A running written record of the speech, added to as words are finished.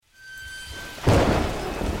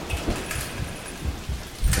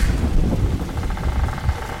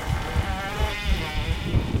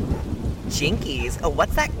Jinkies,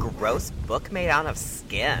 what's that gross book made out of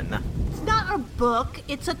skin? It's not a book,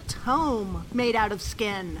 it's a tome made out of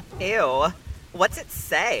skin. Ew. What's it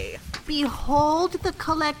say? Behold the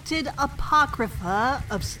collected apocrypha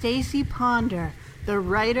of Stacy Ponder, the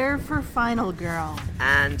writer for Final Girl.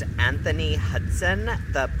 And Anthony Hudson,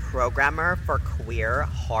 the programmer for Queer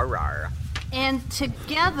Horror. And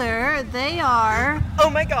together they are... Oh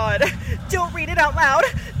my god! Don't read it out loud!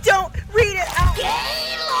 Don't read it out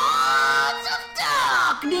Gaylords of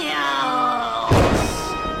Darkness!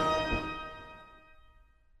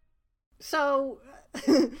 So,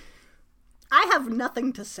 I have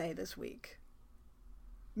nothing to say this week.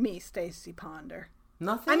 Me, Stacy Ponder.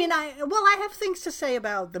 Nothing? I mean, I have things to say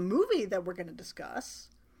about the movie that we're going to discuss.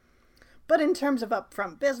 But in terms of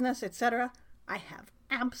upfront business, etc., I have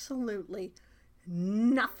absolutely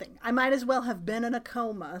nothing. I might as well have been in a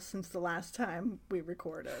coma since the last time we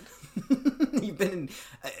recorded. You've been in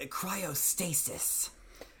cryostasis.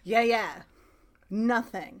 Yeah.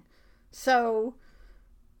 Nothing. So,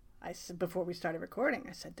 I said, before we started recording,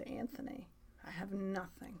 I said to Anthony, I have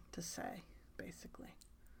nothing to say, basically.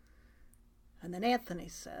 And then Anthony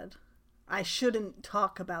said, I shouldn't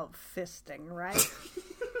talk about fisting, right?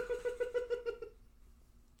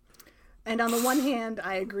 And on the one hand,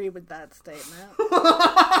 I agree with that statement.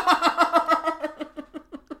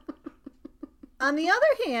 On the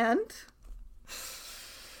other hand,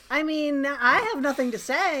 I mean, I have nothing to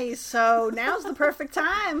say, so now's the perfect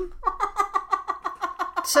time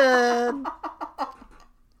to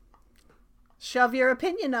shove your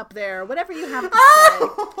opinion up there, whatever you have to say.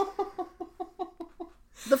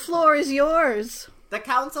 The floor is yours. The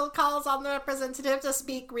council calls on the representative to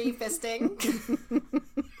speak re-fisting.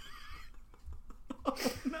 Oh,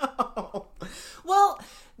 no. Well,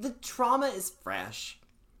 the trauma is fresh.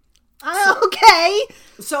 Okay.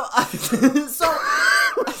 So how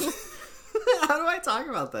do I talk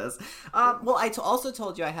about this? Well, I also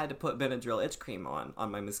told you I had to put Benadryl itch cream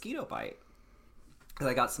on my mosquito bite. Because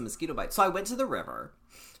I got some mosquito bites. So I went to the river.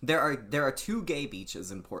 There are 2 gay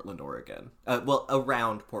beaches in Portland, Oregon.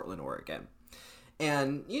 Around Portland, Oregon.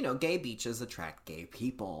 And, gay beaches attract gay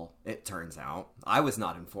people, it turns out. I was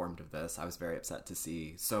not informed of this. I was very upset to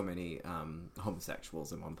see so many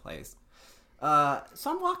homosexuals in one place. So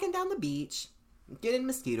I'm walking down the beach, getting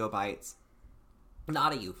mosquito bites.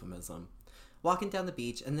 Not a euphemism. Walking down the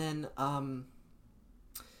beach, and then,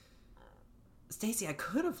 Stacey, I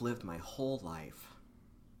could have lived my whole life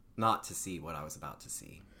not to see what I was about to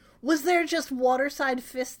see. Was there just waterside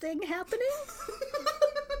fisting happening?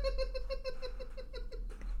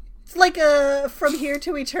 It's like a From Here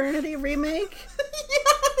to Eternity remake?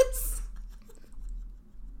 Yes!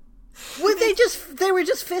 They were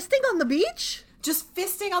just fisting on the beach? Just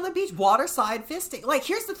fisting on the beach, waterside fisting. Like,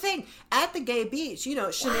 here's the thing. At the gay beach,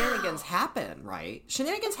 shenanigans happen, right?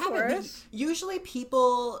 Shenanigans happen. Usually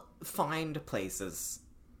people find places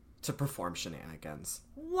to perform shenanigans.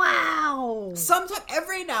 Wow. Sometimes,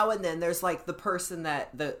 every now and then, there's like the person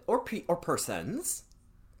or persons,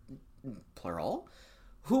 plural,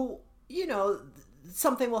 who,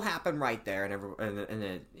 something will happen right there,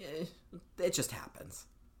 and it just happens.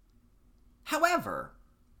 However,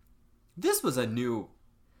 this was a new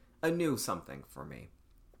something for me.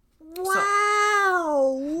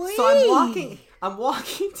 Wow. So I'm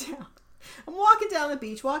walking down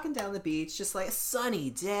the beach, just like a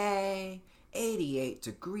sunny day, 88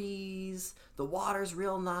 degrees. The water's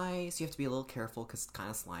real nice. You have to be a little careful because it's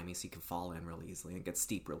kind of slimy, so you can fall in real easily and get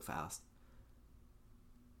steep real fast.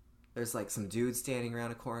 There's like some dudes standing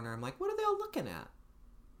around a corner. I'm like, what are they all looking at?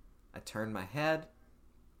 I turn my head.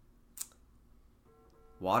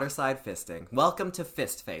 Waterside fisting. Welcome to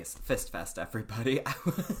Fist Fest, everybody. I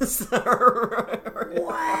was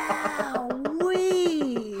wow.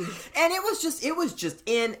 And it was just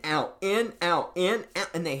in, out, in, out, in, out.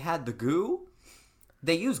 And they had the goo.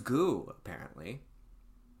 They use goo, apparently.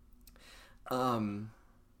 My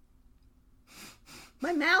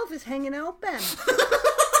mouth is hanging open.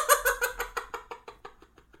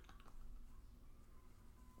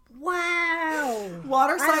 Wow.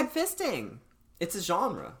 Waterside fisting. It's a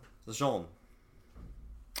genre. It's a genre.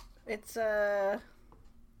 It's a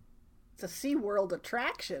SeaWorld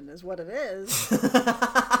attraction is what it is.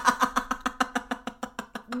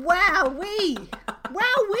 Wowee!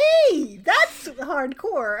 Wowee! That's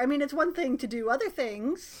hardcore. I mean, it's one thing to do other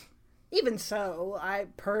things. Even so,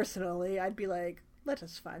 I'd be like, let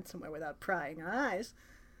us find somewhere without prying eyes.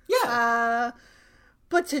 Yeah.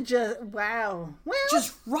 But to just, wow. Well,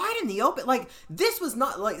 just right in the open. Like, this was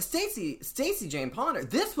not, like, Stacey Jane Ponder,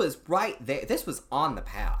 this was right there. This was on the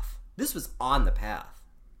path. Wow.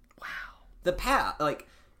 The path, like,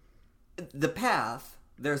 the path,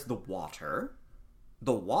 there's the water.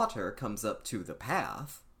 The water comes up to the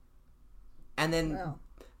path. And then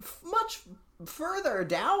much further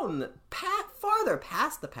down, farther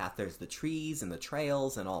past the path, there's the trees and the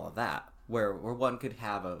trails and all of that, where one could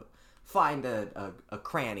find a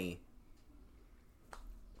cranny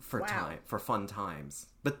for fun times.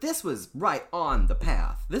 But this was right on the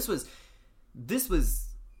path. This was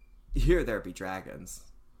Here There Be Dragons.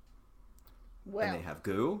 Well, and they have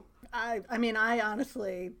goo. I mean, I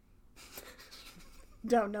honestly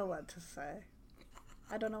don't know what to say.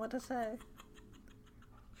 I don't know what to say.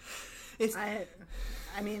 I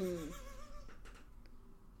mean,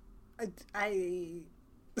 it's a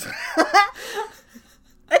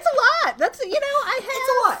lot. That's, it's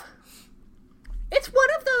a lot. It's one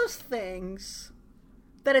of those things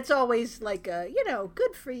that it's always like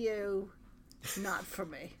good for you, not for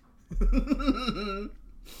me. There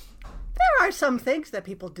are some things that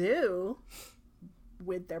people do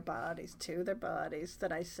with their bodies, to their bodies,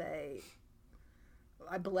 that I say,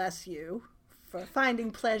 I bless you for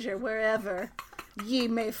finding pleasure wherever ye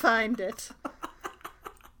may find it.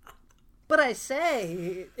 But I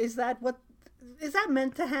say, is that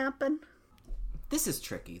meant to happen? This is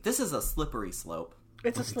tricky. This is a slippery slope.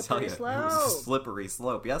 It's a slippery slope. It was a slippery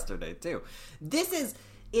slope yesterday too.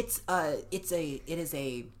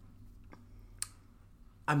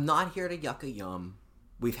 I'm not here to yuck a yum.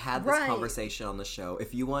 We've had this conversation on the show.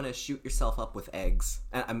 If you want to shoot yourself up with eggs,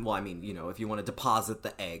 if you want to deposit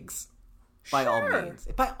the eggs, by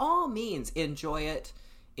all means, enjoy it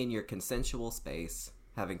in your consensual space,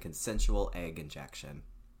 having consensual egg injection.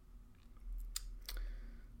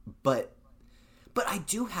 But I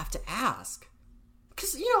do have to ask,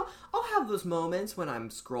 because, I'll have those moments when I'm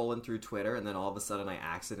scrolling through Twitter and then all of a sudden I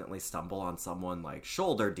accidentally stumble on someone like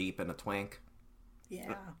shoulder deep in a twank.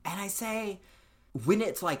 Yeah. And I say, when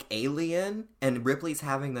it's like Alien and Ripley's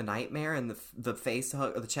having the nightmare and the face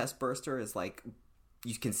hug, or the chest burster is like,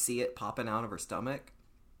 you can see it popping out of her stomach.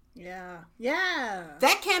 Yeah. Yeah.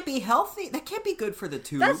 That can't be healthy. That can't be good for the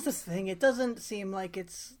tubes. That's the thing. It doesn't seem like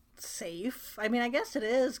it's safe. I mean, I guess it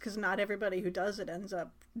is, because not everybody who does it ends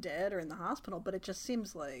up dead or in the hospital, but it just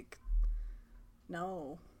seems like,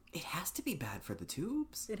 no. It has to be bad for the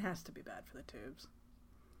tubes. It has to be bad for the tubes.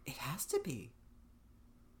 It has to be.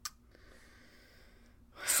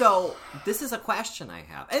 So, this is a question I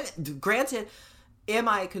have. And granted, am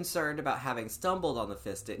I concerned about having stumbled on the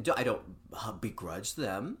fisting? I don't begrudge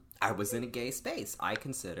them. I was in a gay space. I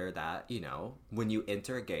consider that, when you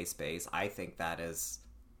enter a gay space, I think that is...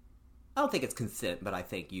 I don't think it's consent, but I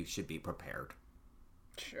think you should be prepared.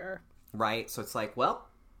 Sure. Right? So it's like, well,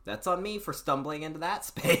 that's on me for stumbling into that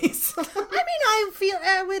space.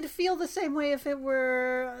 I would feel the same way if it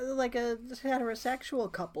were like a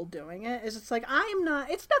heterosexual couple doing it. It's like,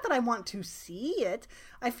 it's not that I want to see it.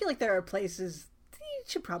 I feel like there are places you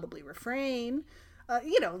should probably refrain.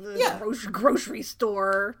 The grocery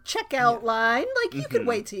store checkout line. Like, you could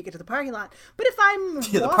wait till you get to the parking lot. But if I'm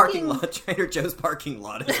the parking lot, Trader Joe's parking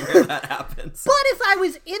lot is where that happens. But if I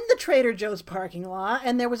was in the Trader Joe's parking lot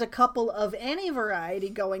and there was a couple of any variety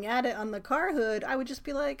going at it on the car hood, I would just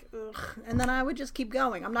be like, ugh, and then I would just keep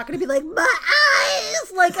going. I'm not going to be like, my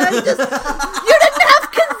eyes! Like, I didn't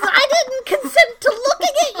consent to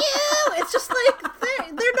looking at you! It's just like,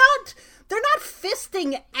 they're not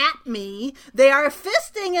fisting at me. They are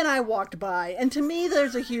fisting and I walked by. And to me,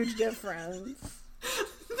 there's a huge difference.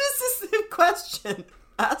 This is the question.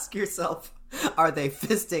 Ask yourself, are they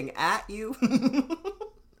fisting at you?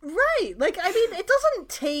 Right. Like, I mean, it doesn't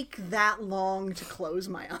take that long to close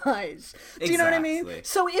my eyes. Do you know what I mean?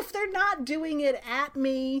 So if they're not doing it at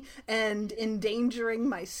me and endangering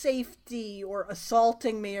my safety or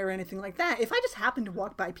assaulting me or anything like that, if I just happen to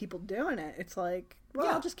walk by people doing it, it's like, well,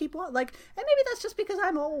 I'll just keep walking. Like, and maybe that's just because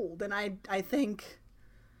I'm old and I think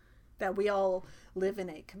that we all live in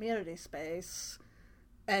a community space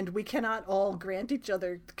and we cannot all grant each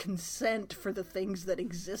other consent for the things that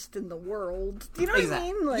exist in the world. Do you know what I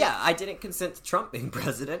mean? Like, yeah, I didn't consent to Trump being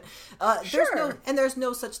president. Sure. There's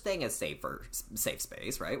no such thing as safe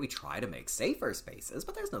space, right? We try to make safer spaces,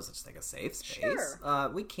 but there's no such thing as safe space. Sure.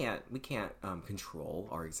 We can't control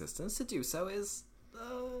our existence. To do so is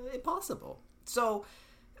impossible. So,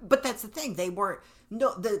 but that's the thing. They weren't...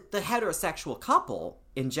 No, the heterosexual couple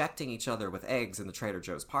injecting each other with eggs in the Trader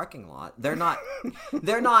Joe's parking lot, they're not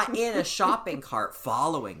in a shopping cart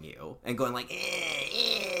following you and going like,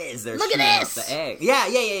 is there look at this? The egg?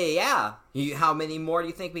 Yeah. How many more do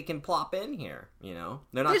you think we can plop in here?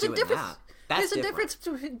 They're not doing that. There's a difference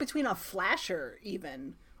between a flasher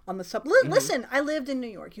even on the Listen, I lived in New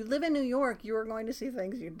York. You live in New York, you are going to see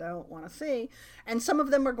things you don't want to see. And some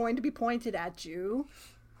of them are going to be pointed at you.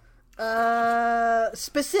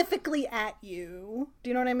 Specifically at you. Do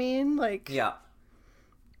you know what I mean? Like, Yeah.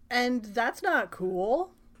 and that's not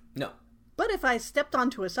cool. No. But if I stepped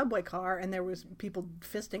onto a subway car and there was people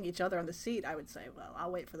fisting each other on the seat, I would say, well,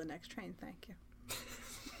 I'll wait for the next train, thank you.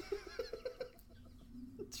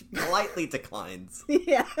 Politely declines.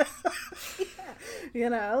 Yeah. You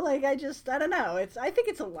know, like, I don't know. I think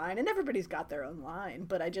it's a line, and everybody's got their own line,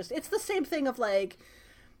 but it's the same thing of, like,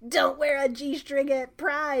 don't wear a G-string at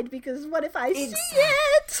Pride, because what if I see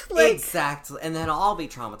it? Like, Exactly. And then I'll be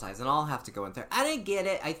traumatized, and I'll have to go in there. I didn't get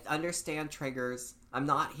it. I understand triggers. I'm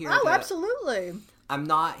not here oh, absolutely. I'm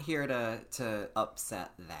not here to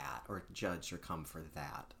upset that or judge or come for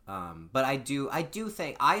that. But I do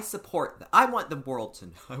think I support that. I want the world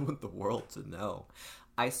to know.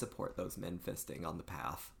 I support those men fisting on the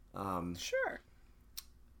path. Sure.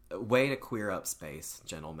 Way to queer up space,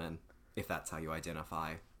 gentlemen, if that's how you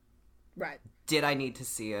identify. Right. Did I need to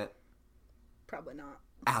see it? Probably not.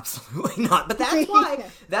 Absolutely not. But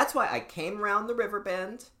that's why I came around the river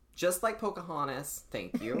bend. Just like Pocahontas,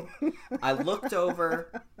 thank you. I looked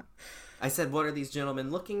over. I said, what are these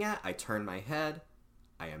gentlemen looking at? I turned my head.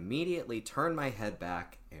 I immediately turned my head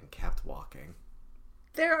back and kept walking.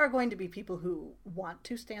 There are going to be people who want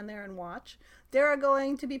to stand there and watch. There are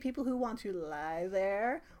going to be people who want to lie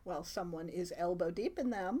there while someone is elbow deep in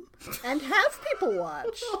them and have people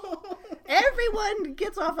watch. Everyone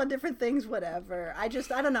gets off on different things, whatever. I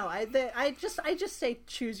don't know. I just say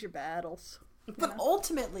choose your battles. But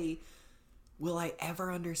ultimately, will I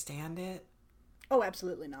ever understand it? Oh,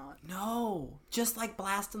 absolutely not. No. Just like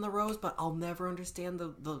blasting the rosebud, I'll never understand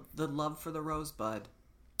the love for the rosebud.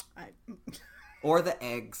 Or the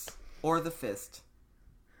eggs. Or the fist.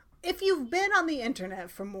 If you've been on the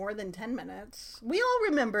internet for more than 10 minutes, we all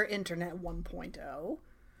remember Internet 1.0.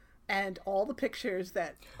 And all the pictures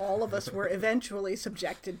that all of us were eventually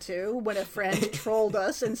subjected to when a friend trolled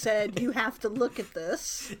us and said, you have to look at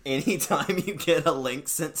this. Anytime you get a link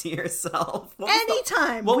sent to yourself.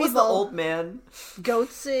 Anytime. What was the old man?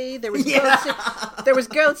 Goatsy. There was Goatsy. There was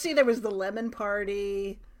Goatsy. There was the Lemon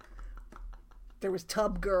Party. There was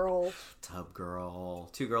Tub Girl. Tub Girl.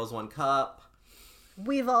 2 Girls, 1 Cup.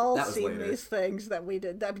 We've all seen these things that we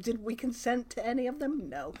did. Did we consent to any of them?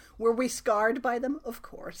 No. Were we scarred by them? Of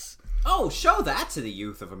course. Oh, show that to the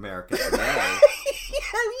youth of America today.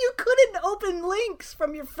 Yeah, you couldn't open links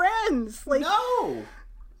from your friends. Like, no!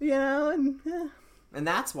 You know, and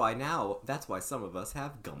that's why some of us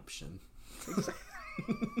have gumption.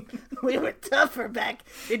 We were tougher back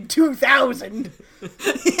in 2000.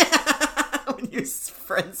 Yeah, when your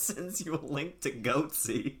friend sends you a link to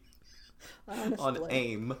Goatsy. Honestly. On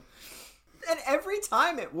AIM. And every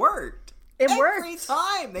time it worked. Every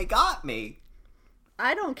time they got me.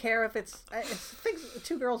 I don't care if it's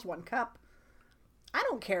 2 Girls, 1 Cup. I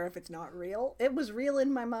don't care if it's not real. It was real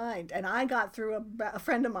in my mind. And I got through a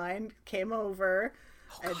friend of mine came over.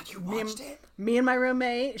 Oh, God, you watched it? Me and my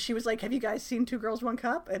roommate, she was like, have you guys seen 2 Girls, 1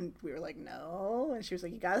 Cup? And we were like, no. And she was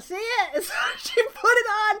like, you gotta see it. So she put it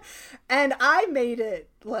on. And I made it,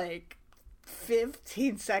 like,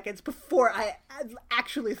 15 seconds before I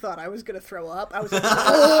actually thought I was going to throw up. I was like,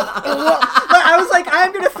 I was like,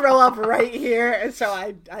 I'm going to throw up right here. And so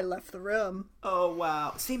I left the room. Oh,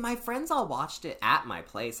 wow. See, my friends all watched it at my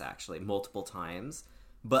place, actually, multiple times.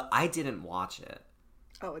 But I didn't watch it.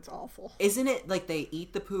 Oh, it's awful. Isn't it like they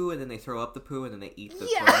eat the poo and then they throw up the poo and then they eat the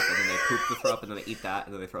throw up and then they poop the throw up and then they eat that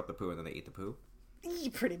and then they throw up the poo and then they eat the poo?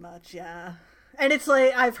 Pretty much, yeah. And it's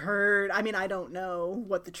like, I've heard, I mean, I don't know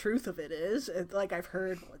what the truth of it is. Like, I've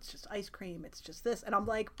heard, well, it's just ice cream, it's just this. And I'm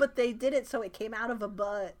like, but they did it so it came out of a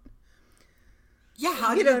butt. Yeah,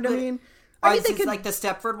 how do you know what I mean? I mean, it's like the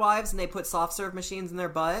Stepford Wives and they put soft serve machines in their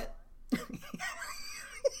butt?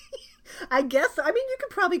 I guess, I mean, you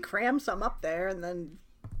could probably cram some up there and then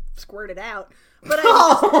squirt it out. But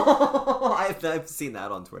I've seen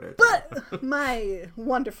that on Twitter. But my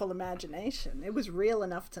wonderful imagination, it was real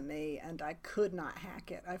enough to me, and I could not hack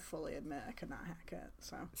it. I fully admit I could not hack it.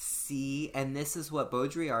 So see, and this is what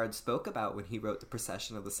Baudrillard spoke about when he wrote The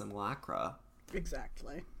Procession of the Simulacra.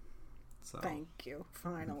 Exactly. So. Thank you.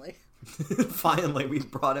 Finally. Finally, we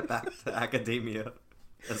brought it back to academia,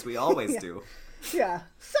 as we always do. Yeah.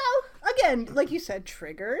 So, again, like you said,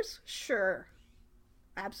 triggers. Sure.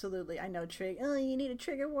 Absolutely. I know you need a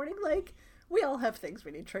trigger warning. Like, we all have things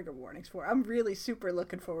we need trigger warnings for. I'm really super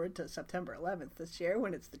looking forward to September 11th this year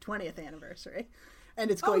when it's the 20th anniversary.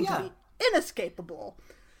 And it's going to be inescapable.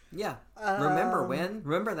 Yeah.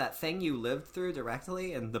 Remember that thing you lived through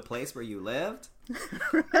directly in the place where you lived?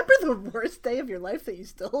 Remember the worst day of your life that you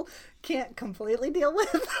still can't completely deal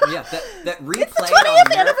with? Yeah, that replayed it's the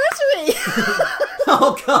 20th anniversary!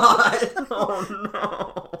 Oh, God! Oh,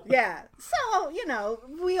 no. Yeah, so,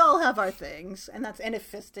 we all have our things, and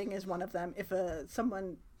if fisting is one of them, if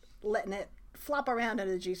someone letting it flop around in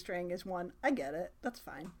a G-string is one, I get it. That's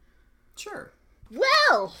fine. Sure.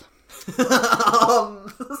 Well,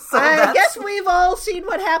 I guess we've all seen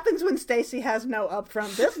what happens when Stacy has no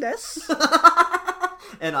upfront business.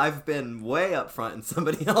 And I've been way upfront in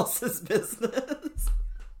somebody else's business.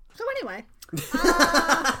 So anyway.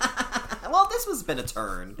 Well, this has been a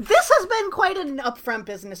turn. This has been quite an upfront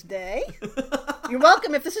business day. You're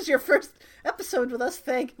welcome. If this is your first episode with us,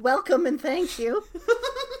 welcome and thank you.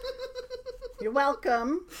 You're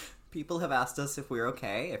welcome. People have asked us if we're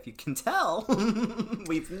okay. If you can tell,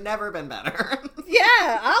 we've never been better.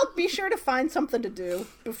 Yeah, I'll be sure to find something to do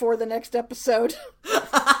before the next episode.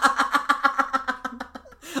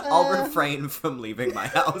 I'll refrain from leaving my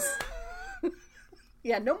house.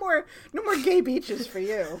 Yeah, no more gay beaches for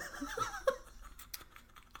you.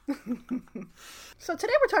 So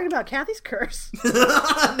today we're talking about Kathy's Curse.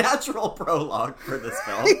 Natural prologue for this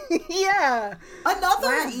film. Yeah.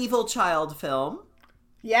 Another evil child film.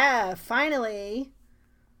 Yeah, finally.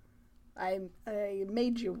 I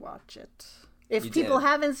made you watch it. If people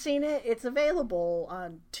haven't seen it, it's available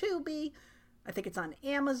on Tubi. I think it's on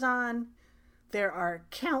Amazon. There are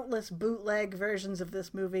countless bootleg versions of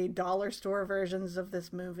this movie, dollar store versions of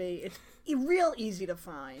this movie. It's real easy to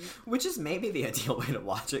find. Which is maybe the ideal way to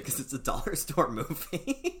watch it, because it's a dollar store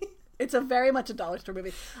movie. It's very much a dollar store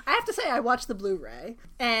movie. I have to say, I watched the Blu-ray,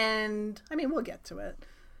 and, we'll get to it.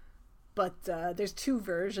 But there's 2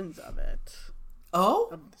 versions of it. Oh?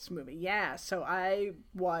 Of this movie. Yeah, so I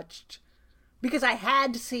watched... Because I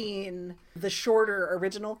had seen the shorter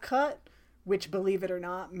original cut, which, believe it or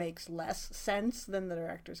not, makes less sense than the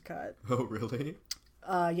director's cut. Oh, really?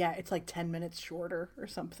 Yeah, it's like 10 minutes shorter or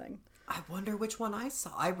something. I wonder which one I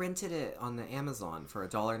saw. I rented it on the Amazon for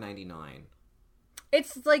 $1.99.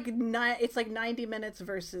 It's like 90 minutes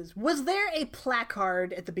versus... Was there a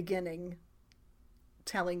placard at the beginning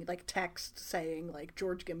telling, text saying,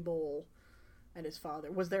 George Gimble and his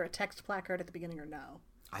father? Was there a text placard at the beginning or no?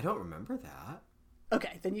 I don't remember that.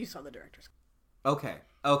 Okay, then you saw the director's cut.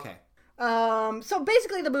 Okay. So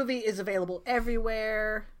basically the movie is available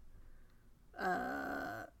everywhere.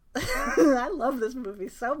 I love this movie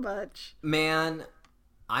so much. Man,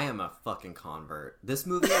 I am a fucking convert. This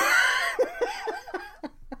movie...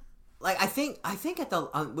 I think at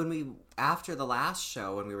the after the last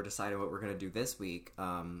show, when we were deciding what we're going to do this week,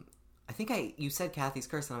 I think you said Kathy's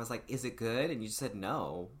Curse, and I was like, is it good? And you said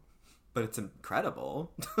no, but it's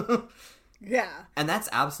incredible. Yeah. And that's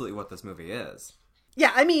absolutely what this movie is.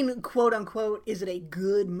 Yeah, quote unquote, is it a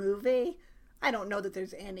good movie? I don't know that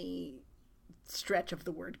there's any stretch of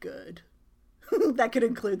the word good that could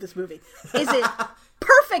include this movie. Is it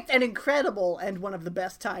perfect and incredible and one of the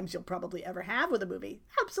best times you'll probably ever have with a movie?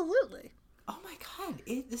 Absolutely. Oh my God,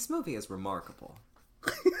 this movie is remarkable.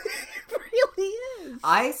 It really is.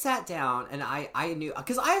 I sat down and I knew,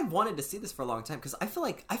 because I had wanted to see this for a long time, because I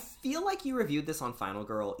feel like you reviewed this on Final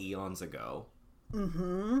Girl eons ago.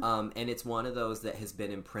 Mm-hmm. And it's one of those that has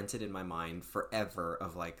been imprinted in my mind forever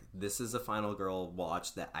of this is a Final Girl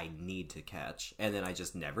watch that I need to catch, and then I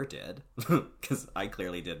just never did because I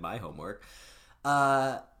clearly did my homework.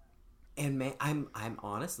 And I'm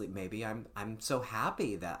honestly, maybe I'm so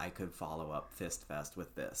happy that I could follow up Fist Fest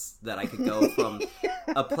with this, that I could go from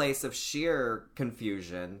a place of sheer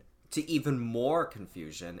confusion to even more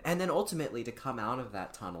confusion, and then ultimately to come out of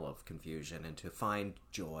that tunnel of confusion and to find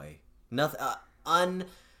joy. Nothing.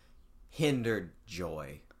 Unhindered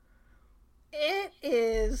joy. It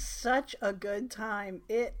is such a good time.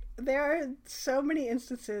 There are so many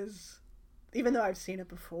instances, even though I've seen it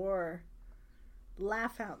before,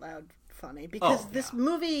 laugh out loud funny, because this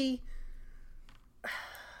movie,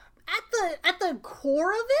 at the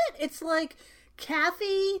core of it, it's like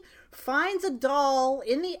Kathy finds a doll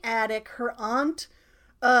in the attic. Her aunt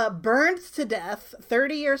burned to death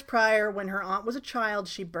 30 years prior. When her aunt was a child,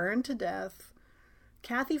 she burned to death.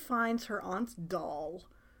 Kathy finds her aunt's doll.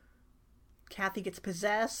 Kathy gets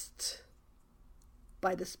possessed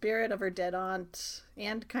by the spirit of her dead aunt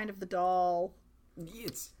and kind of the doll.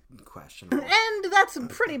 It's questionable. And that's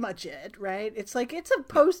pretty much it, right? It's a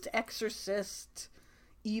post-exorcist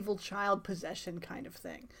evil child possession kind of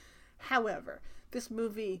thing. However, this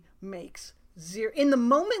movie makes zero... In the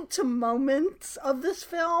moment-to-moment of this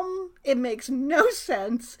film, it makes no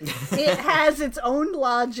sense. It has its own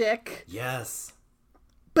logic. Yes.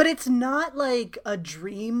 But it's not like a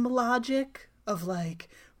dream logic of like,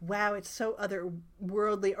 wow, it's so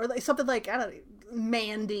otherworldly, or like something like, I don't know,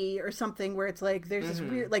 Mandy or something, where it's like there's this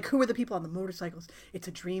weird, like, who are the people on the motorcycles? It's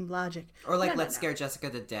a dream logic. Or like, let's scare Jessica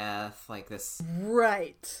to death, like this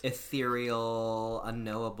right, ethereal,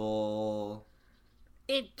 unknowable.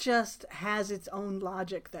 It just has its own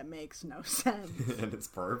logic that makes no sense. And it's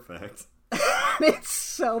perfect. It's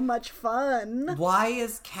so much fun. Why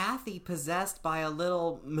is Kathy possessed by a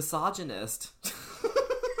little misogynist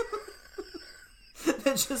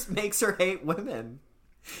that just makes her hate women?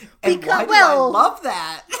 And why do I love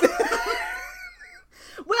that?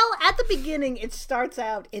 Well, at the beginning, it starts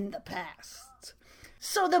out in the past.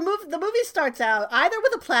 So the movie starts out either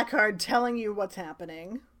with a placard telling you what's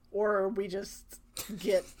happening, or we just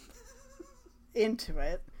get into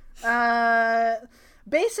it.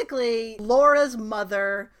 Basically, Laura's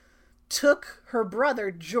mother took her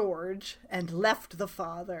brother, George, and left the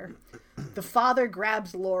father. The father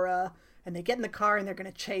grabs Laura, and they get in the car, and they're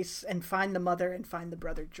going to chase and find the mother and find the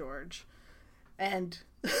brother, George. And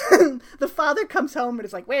the father comes home and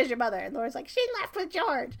is like, where's your mother? And Laura's like, she left with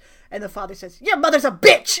George. And the father says, your mother's a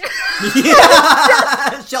bitch!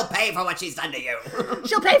 Yeah. She'll pay for what she's done to you.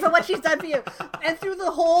 She'll pay for what she's done for you. And through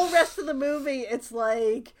the whole rest of the movie, it's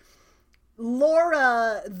like,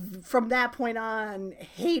 Laura, from that point on,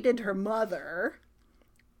 hated her mother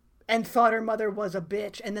and thought her mother was a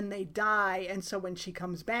bitch, and then they die, and so when she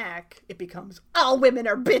comes back, it becomes, all women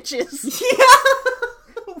are bitches.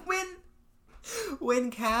 Yeah!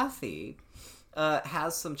 When Kathy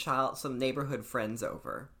has some neighborhood friends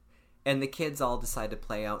over, and the kids all decide to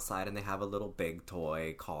play outside, and they have a little big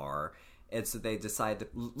toy car, and so they decide to,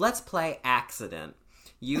 let's play accident.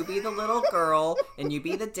 You be the little girl, and you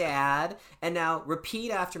be the dad, and now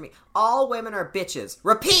repeat after me. All women are bitches.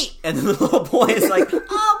 Repeat! And then the little boy is like,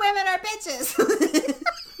 all women are bitches.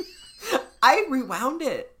 I rewound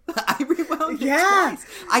it. I rewound it twice.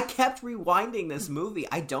 I kept rewinding this movie.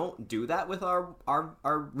 I don't do that with our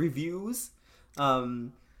reviews.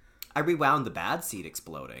 I rewound the bad seed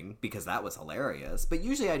exploding because that was hilarious. But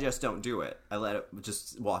usually I just don't do it. I let it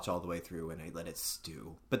just watch all the way through and I let it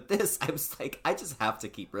stew. But this, I was like, I just have to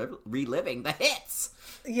keep reliving the hits.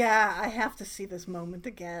 Yeah, I have to see this moment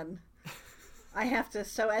again. I have to.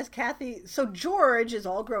 So George is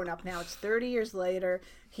all grown up now. It's 30 years later.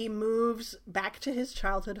 He moves back to his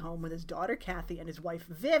childhood home with his daughter Kathy and his wife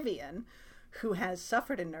Vivian, who has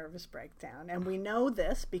suffered a nervous breakdown. And we know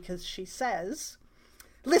this because she says,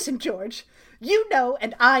 listen, George, you know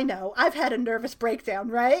and I know I've had a nervous breakdown,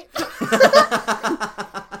 right?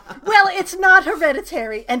 Well, it's not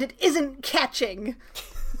hereditary and it isn't catching.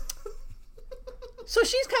 So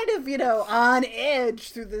she's kind of, on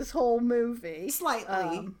edge through this whole movie.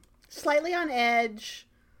 Slightly on edge.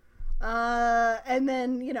 And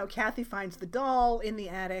then, Kathy finds the doll in the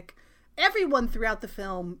attic. Everyone throughout the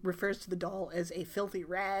film refers to the doll as a filthy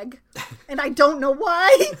rag. And I don't know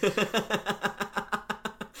why.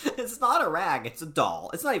 It's not a rag, it's a doll.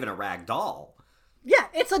 It's not even a rag doll. Yeah,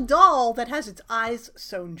 it's a doll that has its eyes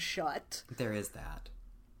sewn shut. There is that.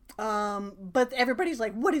 But everybody's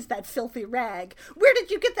like, what is that filthy rag? Where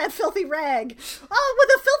did you get that filthy rag? Oh, with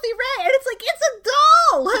a filthy rag. And it's like, it's a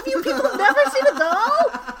doll. Have you people never seen a doll?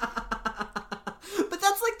 But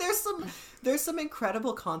that's like, there's some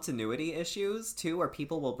incredible continuity issues too, where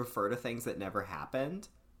people will refer to things that never happened.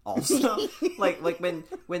 Also, like when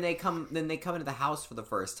they come into the house for the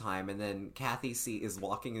first time, and then Kathy is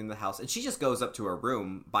walking in the house, and she just goes up to her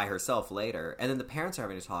room by herself later, and then the parents are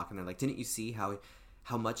having to talk, and they're like, "Didn't you see how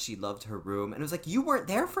much she loved her room?" And it was like, you weren't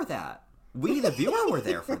there for that. We, the viewer, were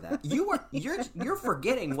there for that. You're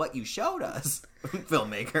forgetting what you showed us,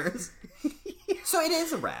 filmmakers. So it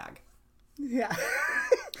is a rag. Yeah,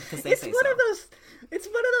 it's one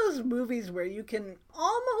of those movies where you can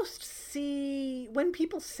almost see when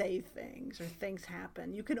people say things or things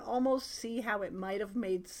happen. You can almost see how it might have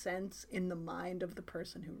made sense in the mind of the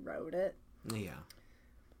person who wrote it. Yeah,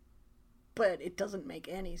 but it doesn't make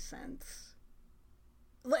any sense.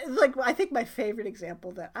 Like, I think my favorite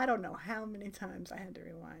example that I don't know how many times I had to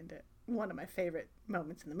rewind it. One of my favorite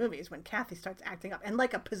moments in the movie is when Kathy starts acting up, and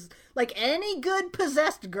like any good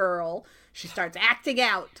possessed girl, she starts acting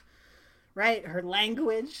out, right? Her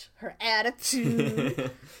language, her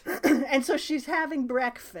attitude, and so she's having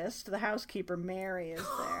breakfast. The housekeeper Mary is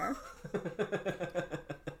there,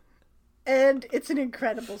 and it's an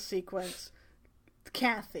incredible sequence.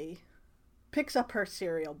 Kathy picks up her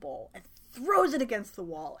cereal bowl and throws it against the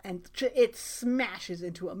wall, and it smashes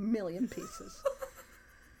into a million pieces.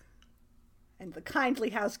 And the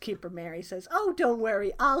kindly housekeeper, Mary, says, "Oh, don't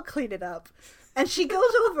worry, I'll clean it up." And she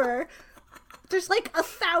goes over There's like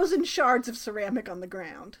 1,000 shards of ceramic on the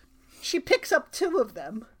ground. She picks up 2 of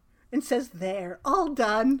them and says, "There, all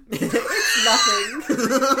done." It's nothing.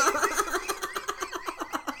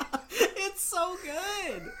 It's so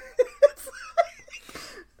good.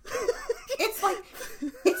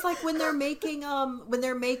 It's like when they're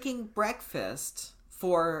making breakfast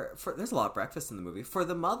for there's a lot of breakfast in the movie for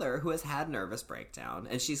the mother who has had nervous breakdown,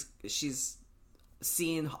 and she's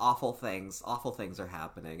seen awful things are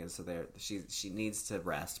happening, and so she needs to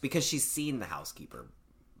rest because she's seen the housekeeper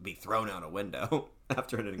be thrown out a window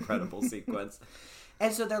after an incredible sequence.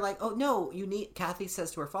 And so they're like, "Oh no, Kathy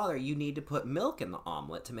says to her father, you need to put milk in the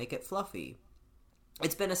omelet to make it fluffy."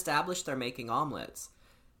 It's been established they're making omelets.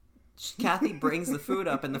 Kathy brings the food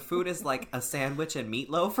up, and the food is like a sandwich and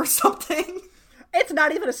meatloaf or something. It's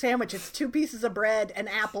not even a sandwich. It's 2 pieces of bread, an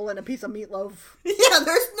apple, and a piece of meatloaf. Yeah,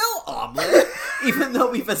 there's no omelet, even though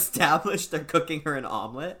we've established they're cooking her an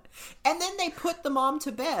omelet. And then they put the mom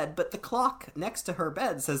to bed, but the clock next to her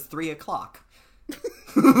bed says 3 o'clock.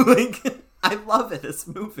 Like, I love this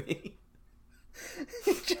movie.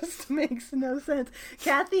 It just makes no sense.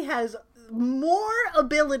 Kathy has more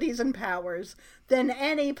abilities and powers than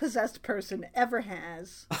any possessed person ever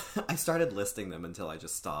has. I started listing them until I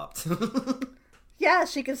just stopped. Yeah,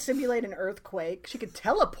 she can simulate an earthquake. She can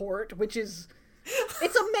teleport, which is...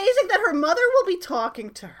 It's amazing that her mother will be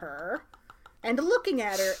talking to her and looking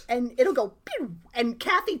at her, and it'll go, pew, and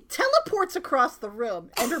Kathy teleports across the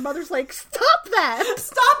room, and her mother's like, "Stop that!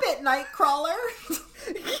 Stop it, Nightcrawler!"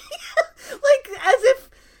 Like, as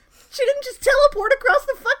if she didn't just teleport across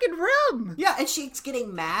the fucking room. Yeah, and she's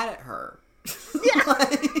getting mad at her. Yeah.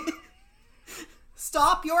 Like,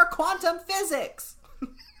 stop your quantum physics!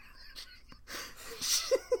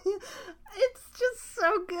 It's just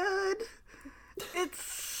so good. It's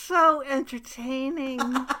so entertaining.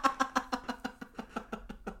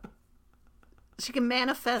 She can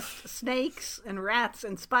manifest snakes and rats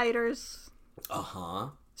and spiders. Uh-huh.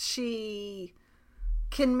 She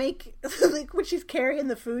can make, like, when she's carrying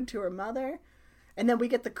the food to her mother, and then we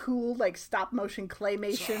get the cool, like, stop-motion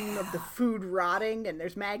claymation of the food rotting, and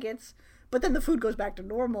there's maggots, but then the food goes back to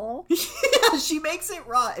normal. Yeah, she makes it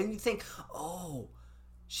rot, and you think, oh,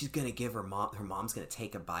 she's gonna give her mom's gonna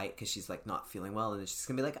take a bite because she's, like, not feeling well, and then she's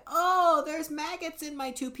gonna be like, oh, there's maggots in my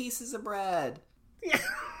 2 pieces of bread. Yeah.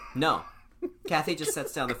 No. Kathy just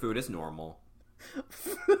sets down the food as normal.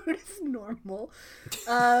 Food is normal.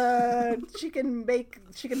 She can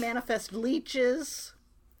manifest leeches.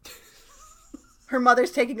 Her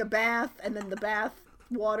mother's taking a bath, and then the bath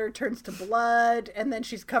water turns to blood, and then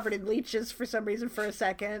she's covered in leeches for some reason for a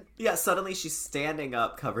second. Yeah, suddenly she's standing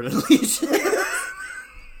up covered in leeches.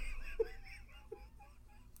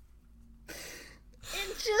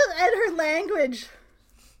 And her language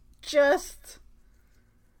just,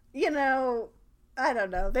 I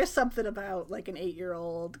don't know. There's something about, like, an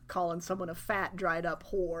 8-year-old calling someone a fat, dried up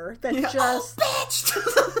whore that just... Oh, bitch!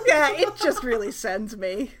 Yeah, it just really sends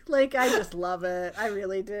me. Like, I just love it. I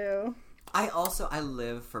really do. I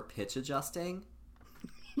live for pitch adjusting.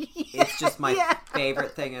 It's just my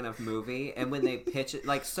favorite thing in a movie. And when they pitch it,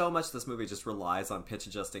 like, so much this movie just relies on pitch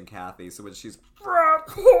adjusting Kathy. So when she's, "Brat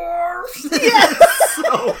horse!" It's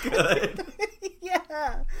so good.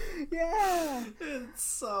 Yeah. It's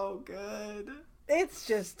so good. It's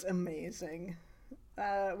just amazing.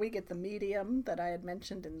 We get the medium that I had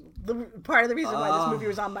mentioned, and part of the reason why this movie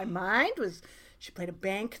was on my mind was she played a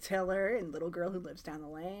bank teller in Little Girl Who Lives Down the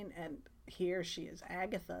Lane, and here she is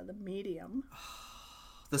Agatha, the medium.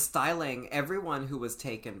 The styling, everyone who was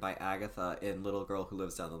taken by Agatha in Little Girl Who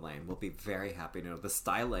Lives Down the Lane will be very happy to know the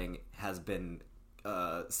styling has been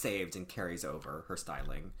saved and carries over, her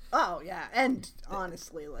styling. Oh, yeah, and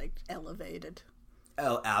honestly, like, elevated.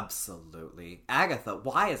 Oh, absolutely. Agatha,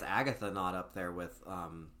 why is Agatha not up there with, I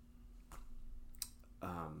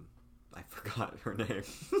forgot her name.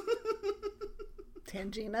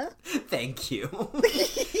 Tangina? Thank you.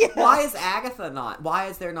 Yeah. Why is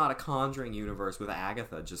there not a Conjuring universe with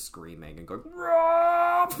Agatha just screaming and going,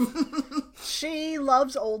 "Rob!" She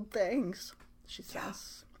loves old things, she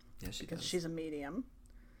says. Yeah, she because does. she's a medium.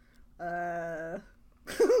 I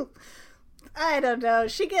don't know.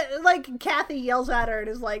 Kathy yells at her and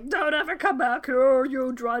is like, "Don't ever come back here,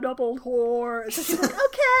 you dried up old whore." And so she's like,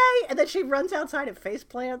 "Okay." And then she runs outside and face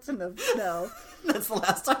plants in the snow. That's the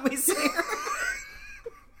last time we see her.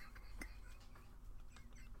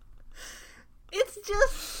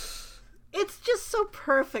 It's just so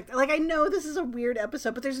perfect. Like, I know this is a weird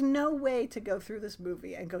episode, but there's no way to go through this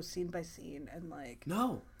movie and go scene by scene and, like,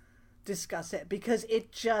 No. discuss it, because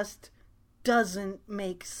it just doesn't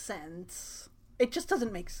make sense. It just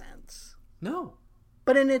doesn't make sense. No.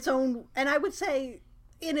 But in its own, and I would say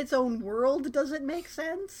in its own world, does it make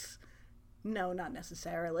sense? No, not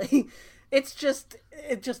necessarily. It just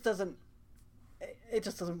doesn't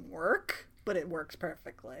work, but it works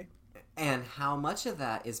perfectly. And how much of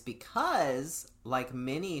that is because, like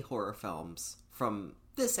many horror films from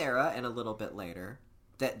this era and a little bit later,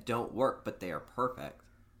 that don't work, but they are perfect,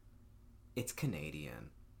 it's Canadian.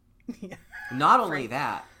 Yeah. Not only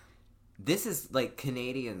that, this is like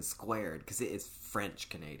Canadian squared, because it is French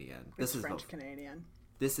Canadian. It's French Canadian.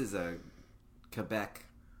 This is a Quebec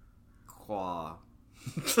Qua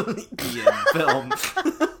film.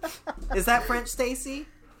 Is that French, Stacey?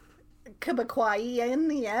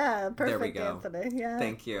 Quebecoian, yeah, perfect, there we go. Anthony. Yeah,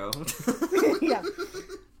 thank you. yeah,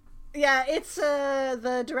 yeah. It's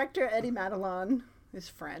the director Eddie Madelon is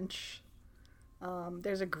French.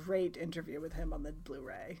 There's a great interview with him on the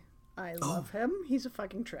Blu-ray. I love him. He's a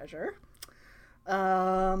fucking treasure.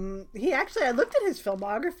 He actually, I looked at his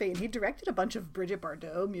filmography, and he directed a bunch of Brigitte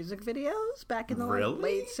Bardot music videos back in the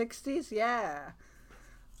late 60s. Yeah.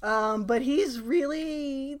 But he's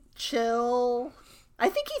really chill. I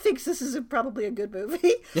think he thinks this is probably a good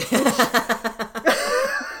movie.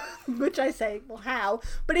 Which I say, well, how?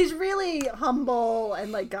 But he's really humble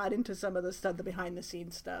and, like, got into some of the stuff, the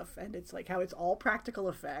behind-the-scenes stuff. And it's, like, how it's all practical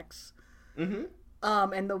effects. Mm-hmm.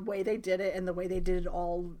 And the way they did it, and the way they did it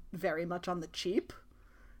all very much on the cheap.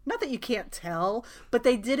 Not that you can't tell, but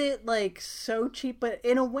they did it, like, so cheap. But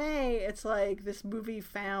in a way, it's like this movie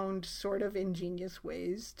found sort of ingenious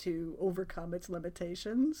ways to overcome its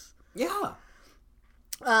limitations. Yeah.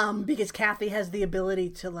 Because Kathy has the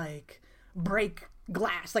ability to, like, break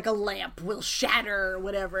glass, like a lamp will shatter or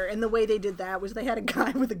whatever. And the way they did that was they had a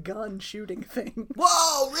guy with a gun shooting things.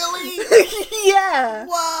 Whoa, really? Yeah.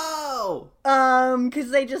 Whoa.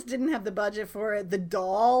 Because they just didn't have the budget for it. The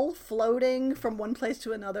doll floating from one place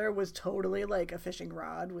to another was totally like a fishing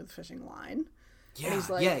rod with fishing line. Yeah, and he's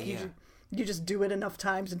like, yeah. You just do it enough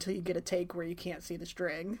times until you get a take where you can't see the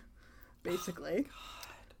string, basically.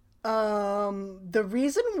 The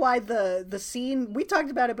reason why the scene, we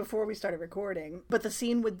talked about it before we started recording, but the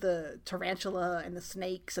scene with the tarantula and the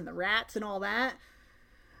snakes and the rats and all that,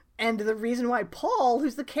 and the reason why Paul,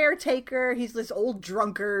 who's the caretaker, he's this old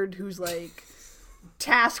drunkard who's like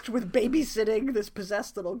tasked with babysitting this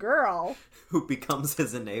possessed little girl. Who becomes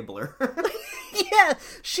his enabler. Yeah,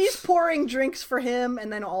 she's pouring drinks for him,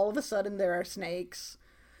 and then all of a sudden there are snakes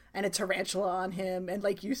and a tarantula on him, and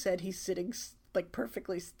like you said, he's sitting like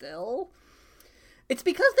perfectly still. It's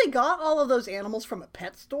because they got all of those animals from a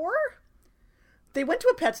pet store. They went to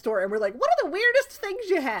a pet store and were like, what are the weirdest things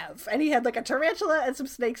you have? And he had like a tarantula and some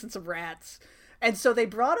snakes and some rats. And so they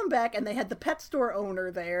brought him back, and they had the pet store owner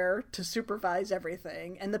there to supervise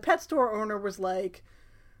everything. And the pet store owner was like,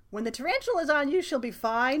 when the tarantula's on you, she'll be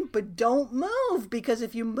fine, but don't move, because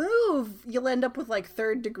if you move, you'll end up with, like,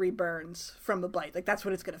 3rd-degree burns from a bite. Like, that's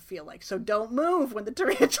what it's going to feel like. So don't move when the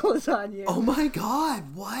tarantula's on you. Oh my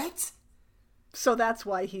god, what? So that's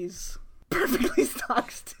why he's perfectly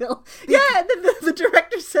stock still. Yeah, and then the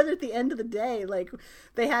director said at the end of the day, like,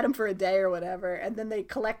 they had him for a day or whatever, and then they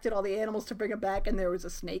collected all the animals to bring him back, and there was a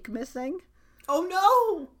snake missing. Oh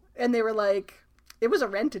no! And they were like, it was a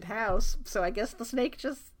rented house, so I guess the snake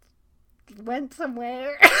just went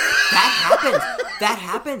somewhere. That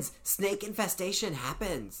happens. Snake infestation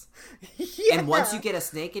happens. Yeah. And once you get a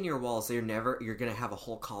snake in your walls, you're gonna have a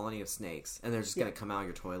whole colony of snakes, and they're just gonna come out of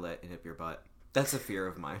your toilet and nip your butt. That's a fear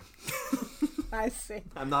of mine. I see.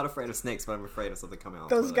 I'm not afraid of snakes, but I'm afraid of something coming out.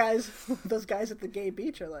 Those guys at the gay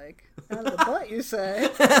beach are like, out of the butt, you say?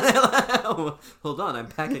 Hold on, I'm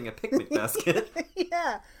packing a picnic basket.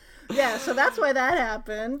 Yeah, so that's why that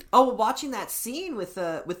happened. Oh, watching that scene with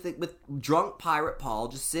drunk pirate Paul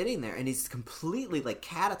just sitting there, and he's completely like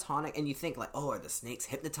catatonic, and you think like, oh, are the snakes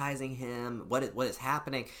hypnotizing him? What is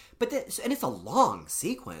happening? But and it's a long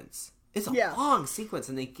sequence. It's a long sequence,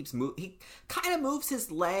 and he kind of moves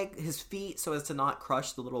his feet so as to not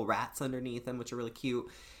crush the little rats underneath him, which are really cute.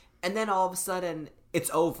 And then all of a sudden, it's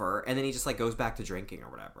over, and then he just like goes back to drinking or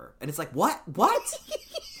whatever. And it's like, what? What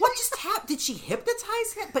just happened? Did she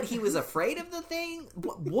hypnotize him? But he was afraid of the thing?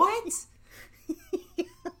 What?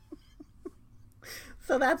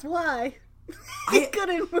 So that's why he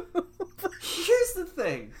couldn't move. Here's the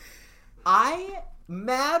thing. I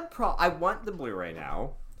want the Blu-ray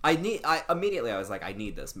now. I immediately was like, I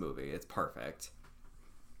need this movie. It's perfect.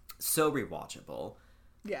 So rewatchable.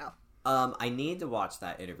 Yeah. I need to watch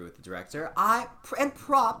that interview with the director. And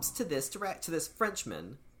props to this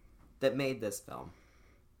Frenchman that made this film.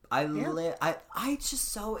 I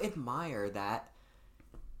just so admire that.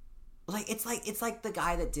 Like it's like the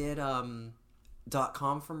guy that did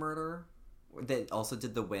 .com for Murder. that also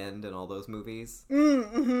did The Wind and all those movies.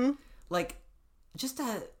 Mm-hmm. Like, just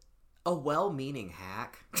a well-meaning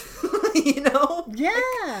hack, you know?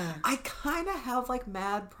 Yeah. I kind of have, like,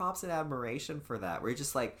 mad props and admiration for that, where you're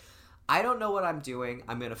just like, I don't know what I'm doing.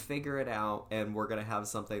 I'm gonna figure it out, and we're gonna have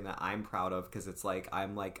something that I'm proud of, because it's like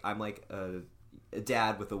I'm like a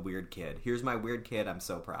dad with a weird kid. Here's my weird kid. I'm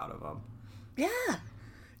so proud of him. Yeah.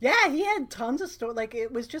 Yeah, he had tons of story. Like,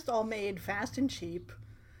 it was just all made fast and cheap.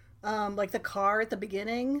 Like the car at the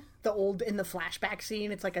beginning, in the flashback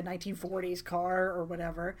scene, it's like a 1940s car or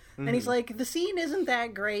whatever. Mm-hmm. And he's like, the scene isn't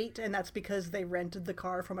that great, and that's because they rented the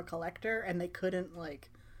car from a collector, and they couldn't, like,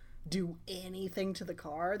 do anything to the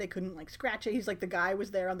car. They couldn't, like, scratch it. He's like, the guy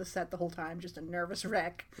was there on the set the whole time, just a nervous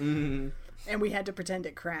wreck. Mm-hmm. And we had to pretend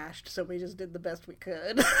it crashed, so we just did the best we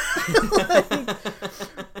could. Like,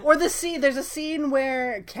 or there's a scene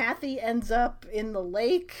where Kathy ends up in the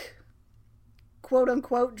lake, quote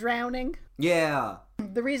unquote, drowning. Yeah.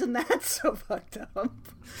 The reason that's so fucked up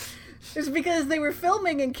is because they were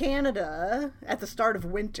filming in Canada at the start of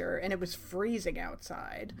winter, and it was freezing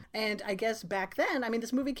outside. And I guess back then, I mean,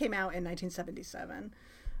 this movie came out in 1977.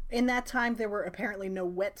 In that time, there were apparently no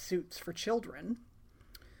wetsuits for children.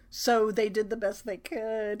 So they did the best they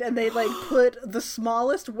could, and they, like, put the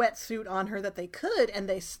smallest wetsuit on her that they could, and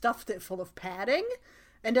they stuffed it full of padding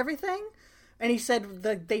and everything. And he said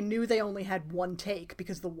that they knew they only had one take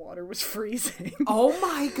because the water was freezing. Oh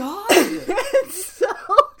my god! And so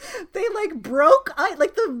they, like, broke ice.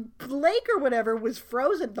 Like, the lake or whatever was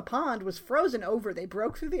frozen. The pond was frozen over. They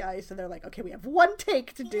broke through the ice, and they're like, okay, we have one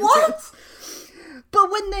take to do this.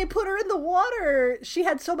 But when they put her in the water, she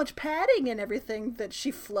had so much padding and everything that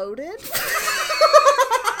she floated.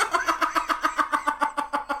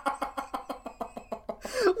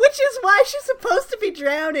 Which is why she's supposed to be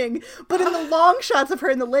drowning. But in the long shots of her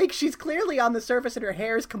in the lake, she's clearly on the surface and her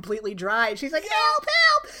hair is completely dry. And she's like, help,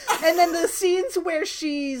 help! And then the scenes where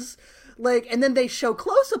she's like, and then they show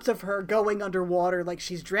close-ups of her going underwater like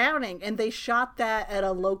she's drowning. And they shot that at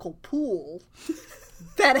a local pool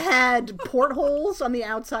that had portholes on the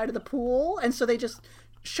outside of the pool. And so they just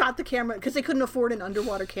shot the camera because they couldn't afford an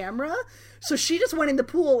underwater camera. So she just went in the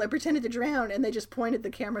pool and pretended to drown, and they just pointed the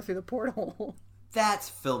camera through the porthole.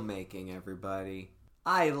 That's filmmaking, everybody.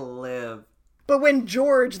 I live. But when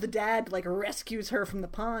George, the dad, like, rescues her from the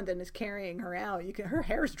pond and is carrying her out, her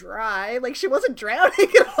hair's dry. Like, she wasn't drowning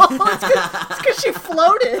at all. It's because she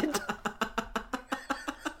floated.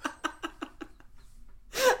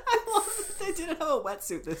 I love that they didn't have a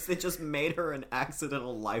wetsuit. They just made her an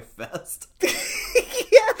accidental life vest.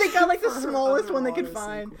 Yeah, they got, like, the smallest one they could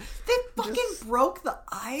find. They fucking broke the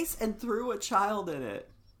ice and threw a child in it.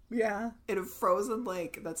 Yeah. In a frozen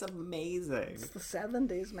lake. That's amazing. It's the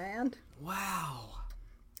 70s, man. Wow.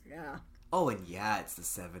 Yeah. Oh, and yeah, it's the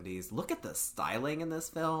 70s. Look at the styling in this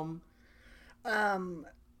film.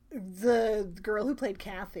 The girl who played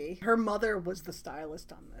Kathy, her mother was the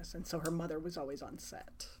stylist on this, and so her mother was always on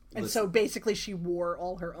set. And so basically she wore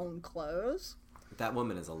all her own clothes. That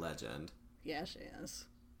woman is a legend. Yeah, she is.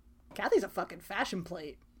 Kathy's a fucking fashion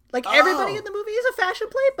plate. Like, everybody in the movie is a fashion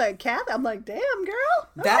plate, but Kathy, I'm like, damn, girl.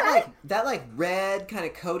 Okay. That red kind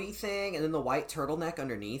of coaty thing, and then the white turtleneck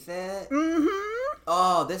underneath it. Mm-hmm.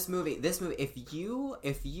 Oh, this movie. If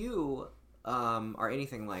you are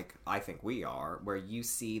anything like I think we are, where you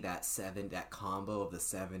see that combo of the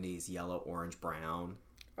 70s yellow, orange, brown.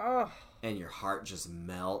 Oh. And your heart just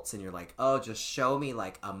melts, and you're like, oh, just show me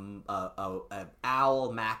like an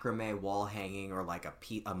owl macrame wall hanging, or like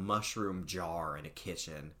a mushroom jar in a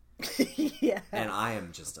kitchen. Yeah. And I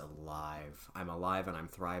am just alive. I'm alive and I'm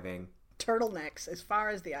thriving. Turtlenecks as far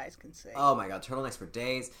as the eyes can see. Oh my god, turtlenecks for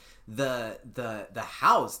days. The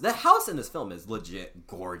house in this film is legit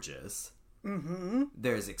gorgeous. Mm-hmm.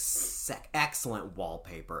 There's excellent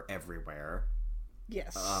wallpaper everywhere.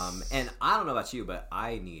 Yes. And I don't know about you, but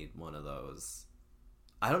I need one of those.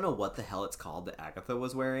 I don't know what the hell it's called that Agatha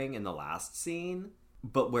was wearing in the last scene,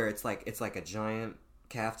 but where it's like a giant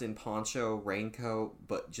caftan poncho raincoat,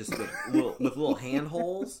 but just with little hand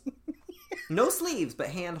holes. No sleeves, but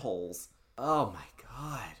hand holes. Oh my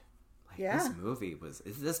god! Like, yeah. This movie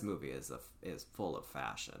is full of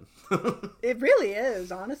fashion. It really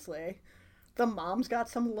is, honestly. The mom's got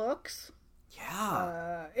some looks.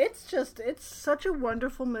 Yeah. It's such a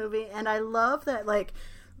wonderful movie, and I love that, like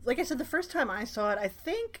I said, the first time I saw it, I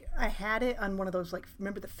think I had it on one of those, like,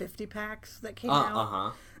 remember the 50 packs that came out?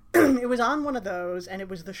 Uh-huh. It was on one of those, and it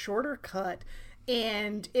was the shorter cut,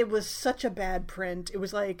 and it was such a bad print. It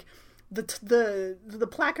was like the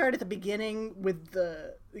placard at the beginning with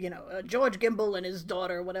the, George Gimble and his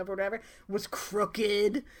daughter, whatever, was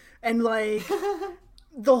crooked, and like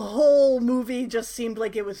the whole movie just seemed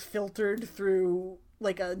like it was filtered through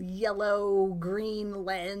like a yellow-green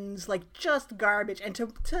lens, like just garbage. And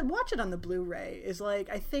to watch it on the Blu-ray is like,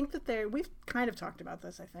 I think that we've kind of talked about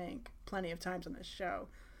this, I think, plenty of times on this show.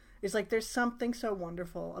 It's like there's something so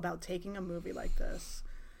wonderful about taking a movie like this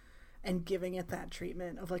and giving it that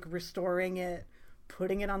treatment of like restoring it,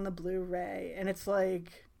 putting it on the Blu-ray, and it's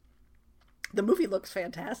like the movie looks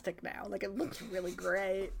fantastic now. Like it looks really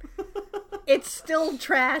great. It's still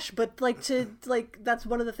trash, but that's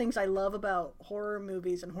one of the things I love about horror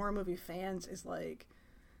movies and horror movie fans is like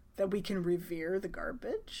that we can revere the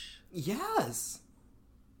garbage. Yes.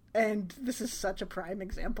 And this is such a prime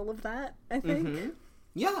example of that, I think. Mm-hmm.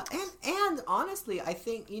 Yeah, and honestly, I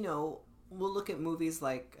think, we'll look at movies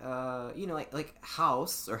like, like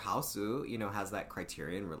House or Hausu, has that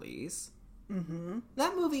Criterion release. Mm-hmm.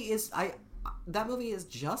 That movie is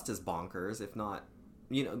just as bonkers, if not,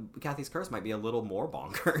 Kathy's Curse might be a little more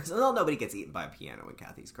bonkers. Well, nobody gets eaten by a piano in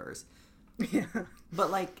Kathy's Curse. Yeah.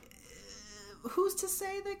 But, like, who's to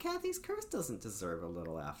say that Kathy's Curse doesn't deserve a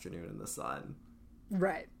little Afternoon in the Sun?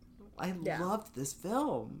 Right. I loved this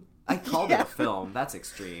film. I called it a film. That's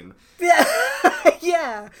extreme. Yeah.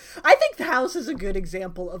 Yeah. I think The House is a good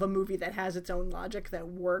example of a movie that has its own logic that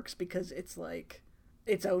works because it's like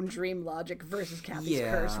its own dream logic versus Kathy's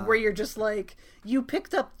Curse, where you're just like, you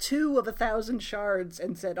picked up 2 of 1,000 shards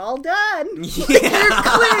and said, all done.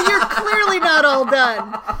 Yeah. You're clearly not all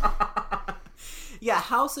done. Yeah,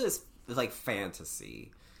 House is like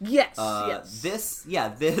fantasy. Yes, yes.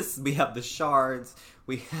 This, we have the shards,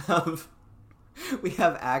 we have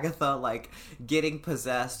Agatha, like, getting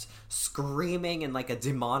possessed, screaming in, like, a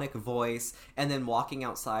demonic voice, and then walking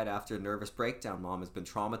outside after a nervous breakdown. Mom has been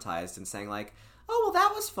traumatized and saying, like, oh, well,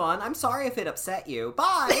 that was fun. I'm sorry if it upset you.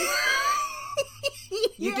 Bye!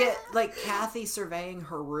 You get, like, Kathy surveying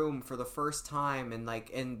her room for the first time and,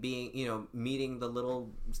 like, and being, meeting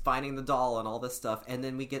finding the doll and all this stuff, and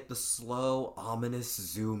then we get the slow, ominous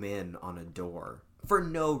zoom in on a door. For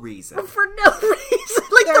no reason. Like,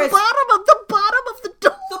 the bottom of the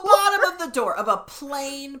door. The bottom of the door of a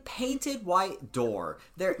plain painted white door.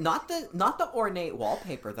 There, not the ornate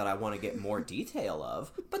wallpaper that I want to get more detail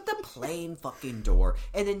of, but the plain fucking door.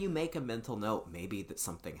 And then you make a mental note. Maybe that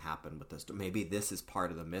something happened with this door. Maybe this is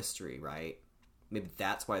part of the mystery, right? Maybe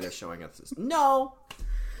that's why they're showing us this. No.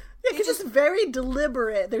 Yeah, because it's very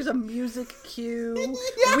deliberate. There's a music cue.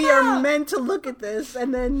 Yeah! We are meant to look at this,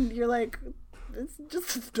 and then you're like, it's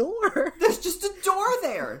just a door. There's just a door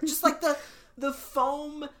there. Just like the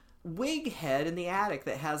foam wig head in the attic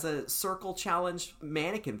that has a circle challenge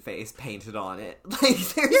mannequin face painted on it. Like,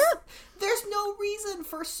 there's no reason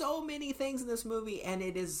for so many things in this movie, and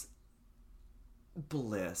it is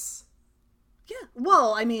bliss. Yeah.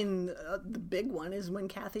 Well, I mean, the big one is when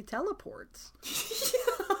Kathy teleports.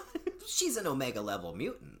 Yeah. She's an Omega level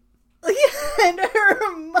mutant. Yeah, and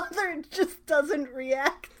her mother just doesn't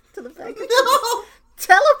react to the fact that she's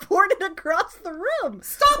teleported across the room.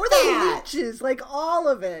 Stop or that! The leeches, like, all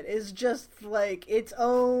of it is just, like, its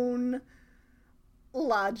own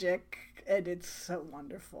logic, and it's so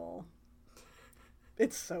wonderful.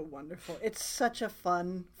 It's so wonderful. It's such a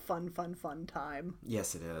fun time.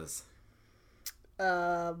 Yes, it is.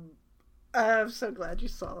 I'm so glad you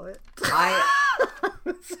saw it.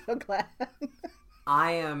 I'm so glad.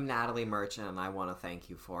 I am Natalie Merchant, and I want to thank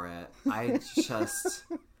you for it. I just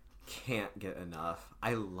can't get enough.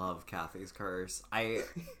 I love Kathy's Curse. I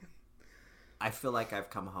feel like I've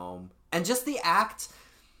come home. And just the act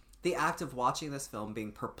of watching this film,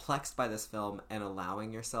 being perplexed by this film, and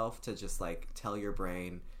allowing yourself to just, like, tell your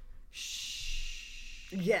brain, shh.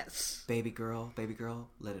 Yes. Baby girl,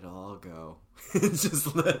 let it all go.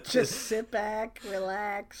 Just sit back,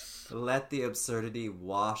 relax. Let the absurdity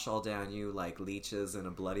wash all down you like leeches in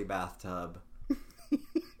a bloody bathtub.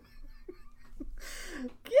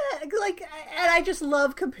 Yeah, like, and I just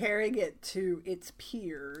love comparing it to its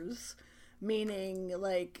peers, meaning,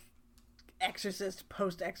 like, Exorcist,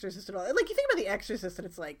 post-Exorcist, and all. Like, you think about The Exorcist, and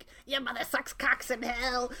it's like, your mother sucks cocks in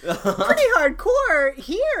hell. Pretty hardcore.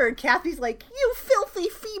 Here, Kathy's like, you filthy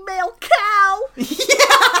female cow. Yeah!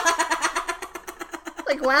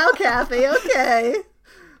 Like, wow, Kathy, okay.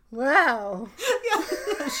 Wow.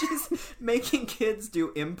 Yeah, she's making kids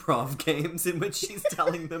do improv games in which she's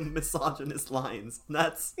telling them misogynist lines.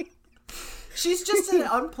 She's just an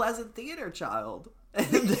unpleasant theater child.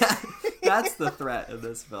 And that's the threat of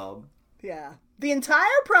this film. Yeah. The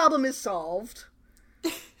entire problem is solved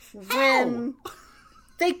when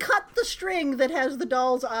They cut the string that has the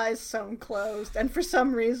doll's eyes sewn closed, and for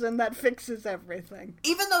some reason that fixes everything.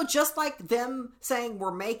 Even though just like them saying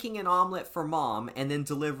we're making an omelet for Mom and then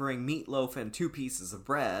delivering meatloaf and 2 pieces of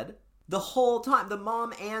bread, the whole time the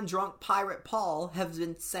Mom and drunk pirate Paul have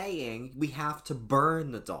been saying we have to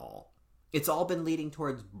burn the doll. It's all been leading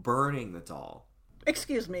towards burning the doll.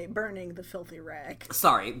 Excuse me, burning the filthy rag.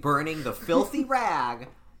 Sorry, burning the filthy rag.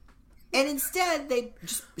 And instead,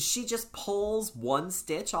 she just pulls 1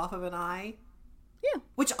 stitch off of an eye. Yeah.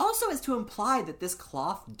 Which also is to imply that this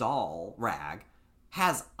cloth doll rag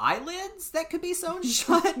has eyelids that could be sewn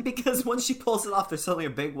shut, because once she pulls it off, there's suddenly a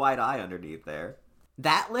big white eye underneath there.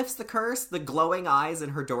 That lifts the curse. The glowing eyes in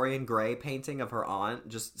her Dorian Gray painting of her aunt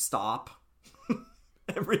just stop.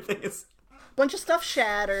 Everything is... Bunch of stuff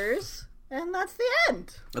shatters, and that's the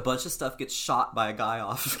end. A bunch of stuff gets shot by a guy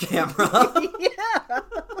off camera. Yeah.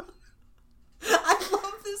 I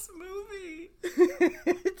love this movie.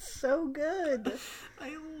 It's so good.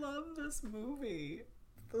 I love this movie.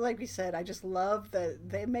 Like we said, I just love that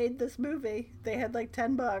they made this movie. They had like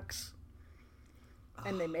 $10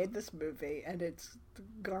 and they made this movie, and it's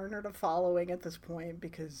garnered a following at this point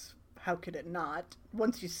because how could it not?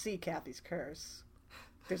 Once you see Kathy's curse,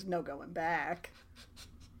 there's no going back.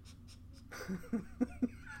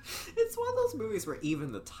 It's one of those movies where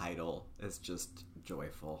even the title is just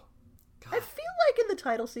joyful. God. I feel like in the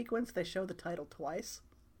title sequence they show the title twice.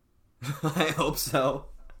 I hope so.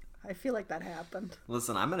 I feel like that happened.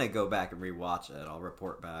 Listen, I'm gonna go back and rewatch it. I'll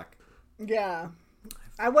report back. Yeah.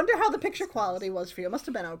 I wonder how the picture quality was for you. It must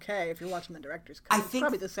have been okay if you're watching the director's cut. It's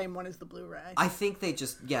probably the same one as the Blu-ray. I think they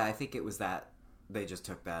just, I think it was that they just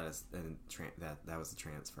took that as and that was the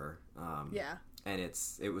transfer. Yeah. And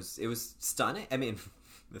it was stunning. I mean,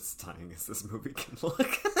 as stunning as this movie can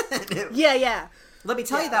look. Yeah. Let me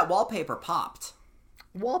tell you, that wallpaper popped.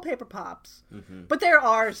 Wallpaper pops. Mm-hmm. But there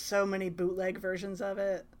are so many bootleg versions of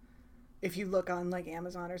it. If you look on like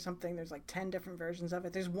Amazon or something, there's like 10 different versions of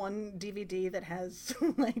it. There's one DVD that has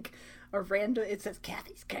like a random, it says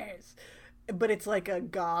Kathy's Curse, but it's like a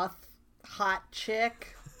goth hot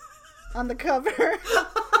chick on the cover.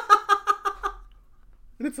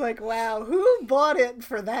 And it's like, wow, who bought it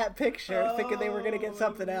for that picture thinking they were going to get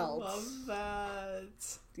something else? I love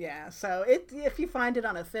that. Yeah, so if you find it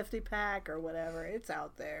on a 50-pack or whatever, it's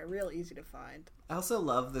out there. Real easy to find. I also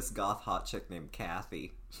love this goth hot chick named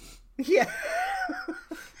Kathy. Yeah.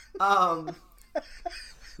 Not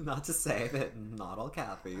to say that not all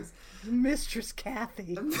Kathys. Mistress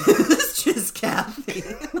Kathy. Mistress Kathy.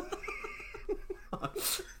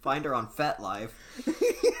 Find her on FetLife.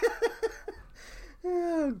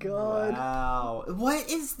 Oh, God. Wow. What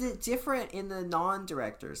is the different in the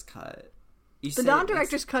non-director's cut? The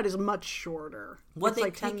non-director's cut is much shorter. What they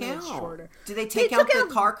like 10 take minutes out? shorter. Did they take out the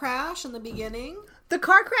car crash in the beginning? The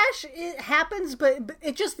car crash, it happens, but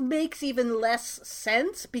it just makes even less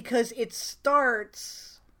sense because it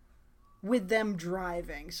starts with them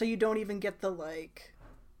driving. So you don't even get the, like,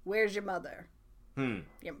 where's your mother?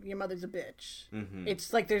 Your mother's a bitch. Mm-hmm.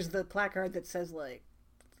 It's like there's the placard that says, like,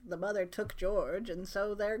 the mother took George, and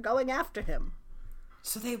so they're going after him.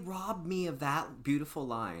 So they robbed me of that beautiful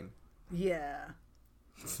line. Yeah.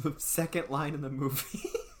 It's the second line in the movie.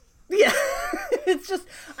 Yeah. It's just,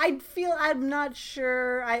 I'm not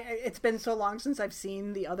sure. It's been so long since I've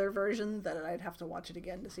seen the other version that I'd have to watch it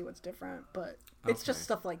again to see what's different. But it's just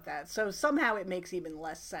stuff like that. So somehow it makes even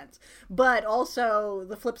less sense. But also,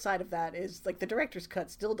 the flip side of that is, like, the director's cut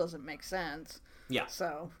still doesn't make sense. Yeah.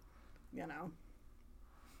 So, you know.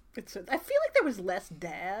 I feel like there was less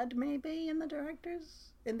dad, maybe, in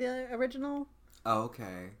the original. Oh,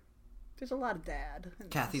 okay. There's a lot of dad.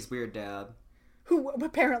 Kathy's weird dad. Who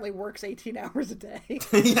apparently works 18 hours a day.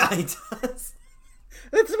 Yeah, he does.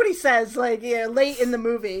 That's what he says, like, late in the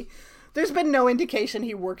movie. There's been no indication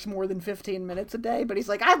he works more than 15 minutes a day, but he's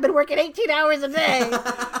like, I've been working 18 hours a day.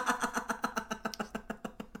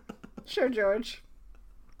 Sure, George.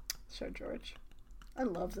 I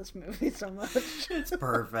love this movie so much. It's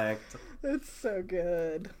perfect. It's so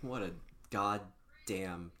good. What a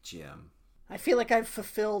goddamn gem. I feel like I've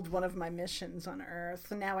fulfilled one of my missions on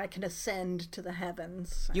Earth. Now I can ascend to the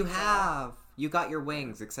heavens. You have. You got your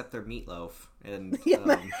wings, except they're meatloaf. And,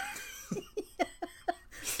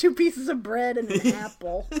 2 pieces of bread and an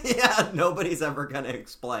apple. Yeah, nobody's ever gonna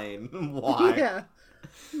explain why. Yeah.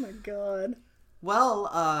 Oh my god.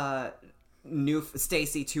 Well, new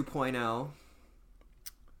Stacy 2.0.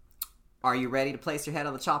 Are you ready to place your head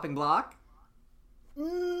on the chopping block?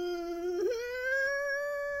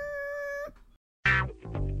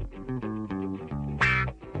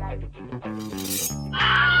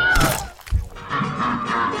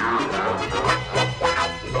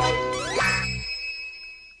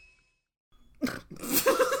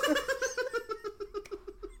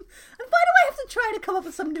 come up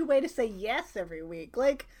with some new way to say yes every week.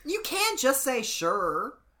 Like, You can't just say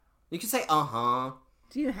sure. You can say uh-huh.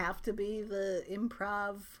 do you have to be the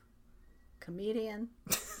improv comedian?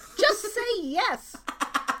 Just say yes.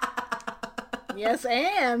 Yes,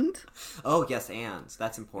 and. Oh, yes, and.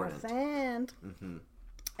 That's important. Yes, and. Mm-hmm.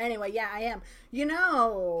 Anyway, yeah, I am. You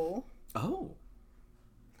know, Oh.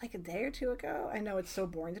 like a day or two ago, I know it's so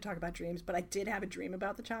boring to talk about dreams, but I did have a dream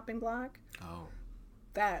about the chopping block. Oh.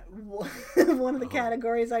 That one of the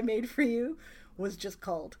categories I made for you was just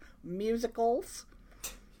called musicals.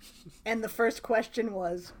 And the first question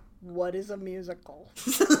was, what is a musical?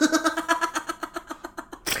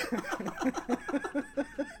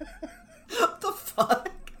 What the fuck?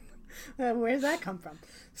 Where's that come from?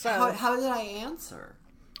 So, How did I answer?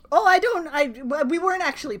 we weren't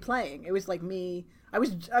actually playing. It was like me. I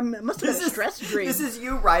must have been a stress dream. This is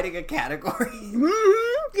you writing a category.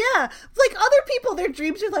 Yeah. Like other people, their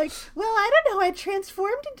dreams are like, well, I don't know, I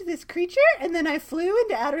transformed into this creature and then I flew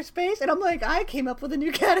into outer space. And I'm like, I came up with a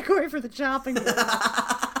new category for the chopping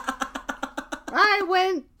block. I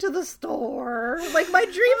went to the store. Like, my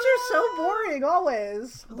dreams are so boring,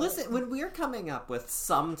 always. Listen, when we're coming up with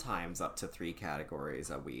sometimes up to 3 categories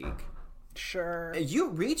a week, Sure. you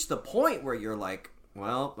reach the point where you're like,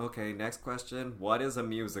 well, okay, next question. What is a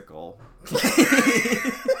musical?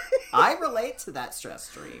 I relate to that stress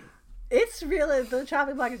dream. It's really, the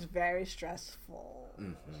chopping block is very stressful.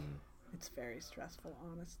 Mm-hmm. It's very stressful,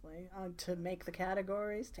 honestly. To make the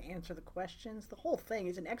categories, to answer the questions. The whole thing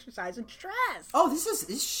is an exercise in stress. Oh,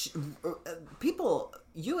 people,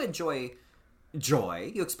 you enjoy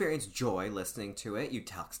joy. You experience joy listening to it. You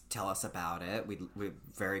tell us about it. We're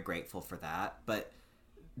very grateful for that. But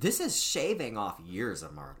this is shaving off years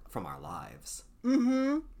from our lives.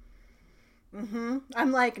 I'm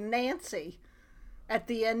like Nancy at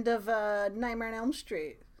the end of Nightmare on Elm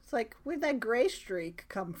Street. It's like, where'd that gray streak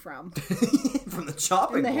come from? From the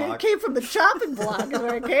chopping And block. it came from the chopping block is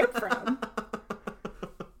where it came from.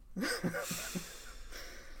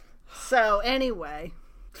 So anyway,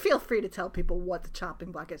 feel free to tell people what the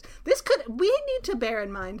chopping block is. We need to bear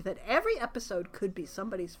in mind that every episode could be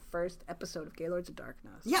somebody's first episode of Gaylords of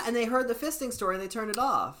Darkness. Yeah, and they heard the fisting story and they turned it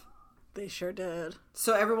off. They sure did.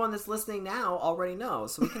 So everyone that's listening now already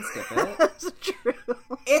knows, so we can skip it. That's true.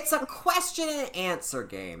 It's a question and answer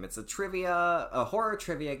game. It's a horror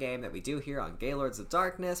trivia game that we do here on Gaylords of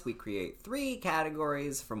Darkness. We create 3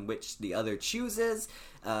 categories from which the other chooses.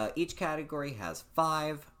 Each category has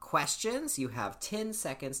 5 questions. You have 10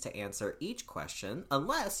 seconds to answer each question,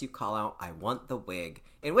 unless you call out, I want the wig.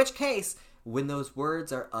 In which case, when those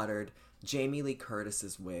words are uttered, Jamie Lee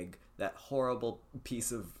Curtis's wig, that horrible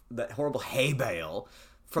hay bale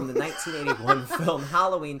from the 1981 film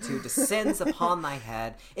Halloween 2 descends upon thy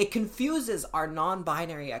head. It confuses our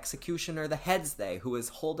non-binary executioner, the Heads They, who is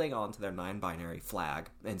holding on to their non-binary flag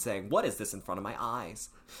and saying, what is this in front of my eyes?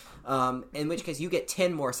 In which case, you get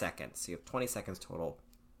 10 more seconds. You have 20 seconds total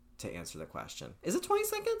to answer the question. Is it 20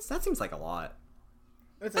 seconds? That seems like a lot.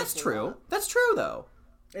 That's true. That's true, though.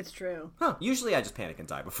 It's true. Huh. Usually I just panic and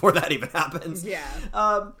die before that even happens.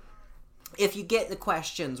 Yeah. If you get the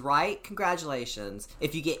questions right, congratulations.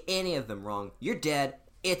 If you get any of them wrong, you're dead.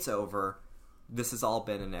 It's over. This has all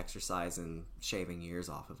been an exercise in shaving years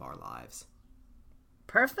off of our lives.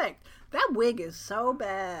 Perfect. That wig is so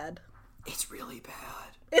bad. It's really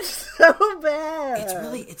bad. It's so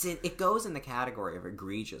bad. It goes in the category of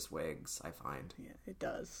egregious wigs, I find. Yeah, it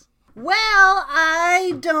does. Well,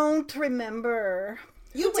 I don't remember.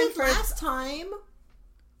 You did last time.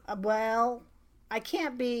 Well, I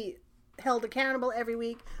can't be held accountable every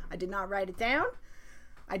week. I did not write it down.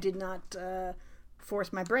 I did not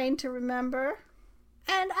force my brain to remember.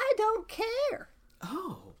 And I don't care.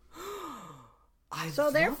 Oh.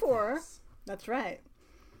 Therefore, that's right.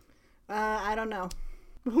 I don't know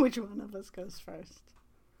which one of us goes first.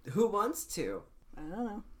 Who wants to? I don't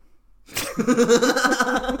know.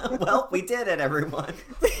 Well, we did it, everyone.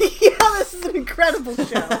 Yeah, this is an incredible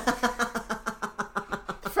show.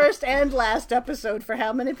 First and last episode for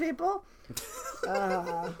how many people?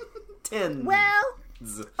 10. Well,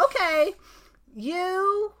 okay.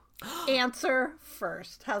 You answer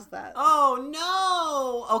first. How's that? Oh,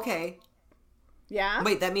 no. Okay. Yeah?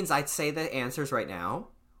 Wait, that means I'd say the answers right now?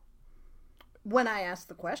 When I ask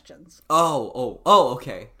the questions. Oh,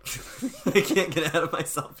 okay. I can't get ahead of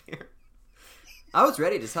myself here. I was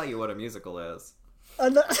ready to tell you what a musical is.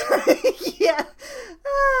 Yeah.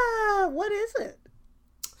 What is it?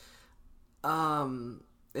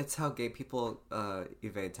 It's how gay people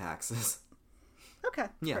evade taxes. Okay,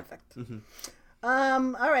 Yeah. perfect. Mm-hmm.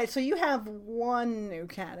 All right, so you have one new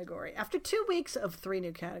category. After 2 weeks of 3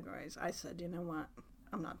 new categories, I said, you know what?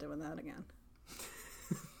 I'm not doing that again.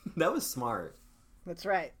 That was smart. That's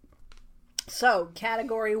right. So,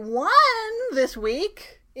 category 1 this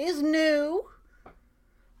week is new.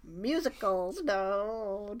 Musicals.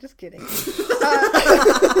 No, just kidding.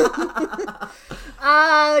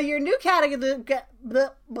 Your new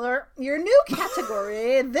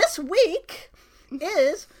category this week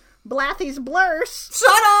is Blathy's Blurse.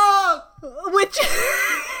 Shut up! Which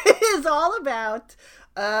is all about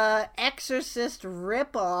Exorcist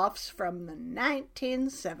ripoffs from the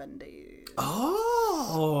 1970s. Oh.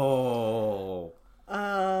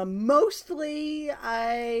 Mostly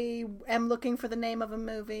I am looking for the name of a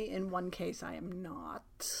movie. In one case, I am not.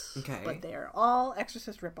 Okay. But they are all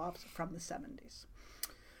Exorcist ripoffs from the 70s.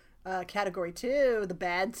 Category 2, The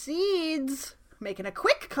Bad Seeds, making a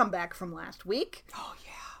quick comeback from last week. Oh,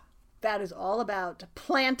 yeah. That is all about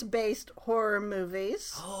plant-based horror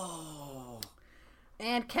movies. Oh.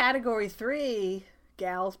 And category 3,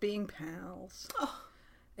 Gals Being Pals. Oh.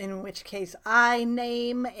 In which case, I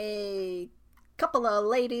name a couple of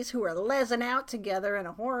ladies who are lezzing out together in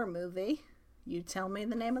a horror movie. You tell me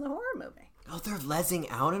the name of the horror movie. Oh, they're lezzing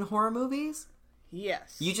out in horror movies?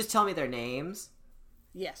 Yes. You just tell me their names?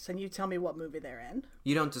 Yes, and you tell me what movie they're in.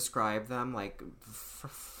 You don't describe them like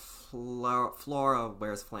Flora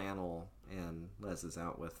wears flannel and Les is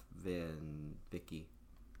out with Vicky.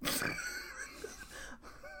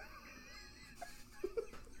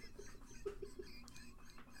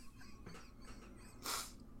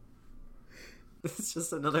 It's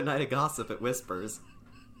just another night of gossip at Whispers.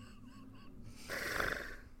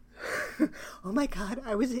 Oh my god,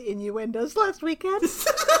 I was in Innuendos last weekend.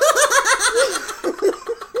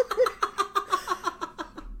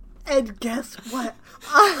 And guess what?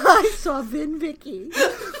 I saw Vin Vicky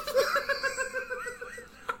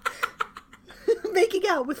making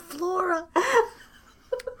out with Flora.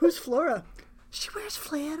 Who's Flora? She wears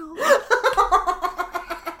flannel.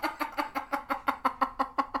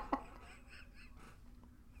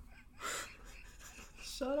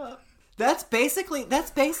 Shut up. That's basically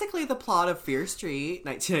the plot of Fear Street,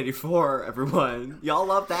 1994. Everyone, y'all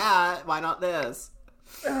love that. Why not this?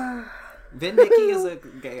 Vin Vicky is a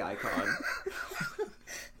gay icon. I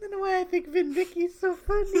don't know why I think Vin Vicky's so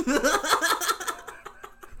funny.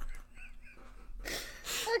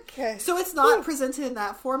 Okay. So it's not presented in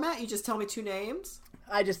that format? You just tell me 2 names?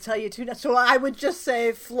 I just tell you two. So I would just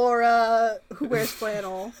say Flora, who wears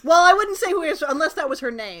flannel. Well, I wouldn't say who wears, unless that was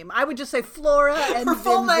her name. I would just say Flora and Her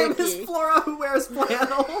full Vin name Vicky. is Flora, who wears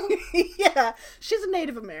flannel. Yeah, she's a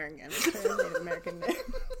Native American. It's her Native American name.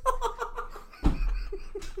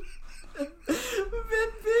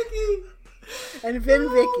 Vin Vicky. And Vin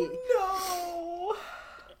Vicky. Oh,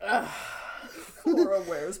 no. Flora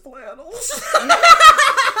wears flannel.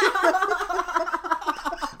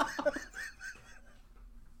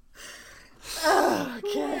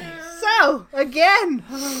 Okay. So, again,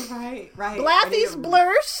 Right. Blathy's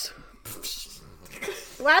Blurse.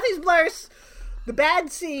 Blathy's Blurse. The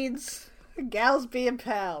Bad Seeds. Gals Being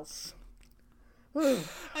Pals.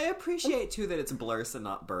 I appreciate, too, that it's Blurse and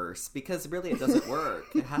not Burse, because really it doesn't work.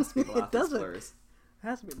 It has to be Blathy's doesn't. Blurse. It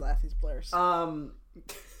has to be Blathy's Blurse.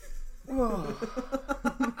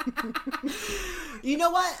 You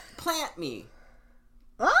know what? Plant me.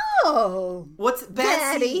 Oh! What's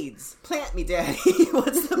bad Daddy. seeds? Plant me, Daddy.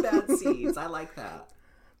 What's the bad seeds? I like that.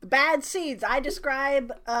 The Bad Seeds. I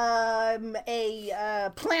describe a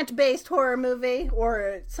plant-based horror movie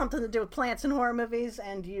or something to do with plants in horror movies,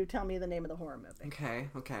 and you tell me the name of the horror movie. Okay.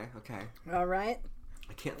 All right?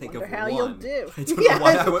 I can't think of Wonder how one. you'll do. I don't know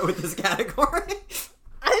why I went with this category.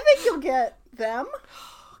 I think you'll get them.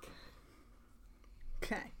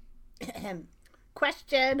 Okay.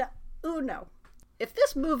 Question uno. If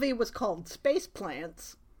this movie was called Space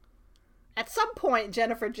Plants, at some point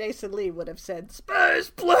Jennifer Jason Leigh would have said,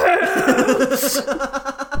 Space Plants!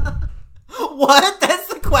 What? That's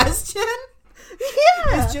the question?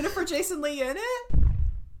 Yeah! Is Jennifer Jason Leigh in it?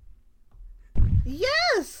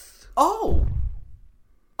 Yes! Oh,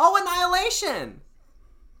 Annihilation.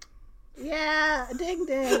 Yeah, ding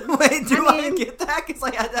ding. Wait, do I mean- get that? Because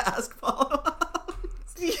I had to ask follow-up.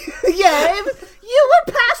 Yeah, you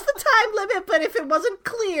would pass the time limit, but if it wasn't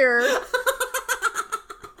clear...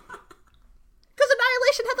 Because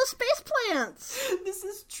Annihilation had the space plants. This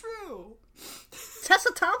is true.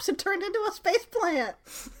 Tessa Thompson turned into a space plant.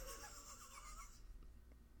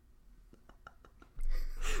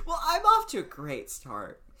 Well, I'm off to a great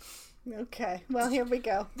start. Okay, well, here we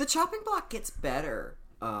go. The chopping block gets better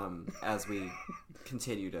as we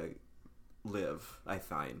continue to live, I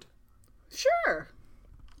find. Sure.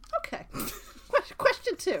 Okay.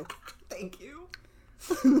 Question 2. Thank you.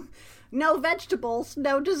 No vegetables,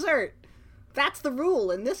 no dessert. That's the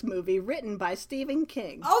rule in this movie written by Stephen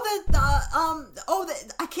King. I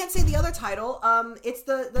can't say the other title. It's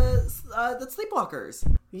the Sleepwalkers.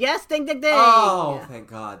 Yes, ding, ding, ding. Oh, thank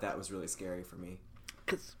God. That was really scary for me.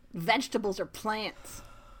 Because vegetables are plants.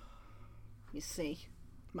 You see,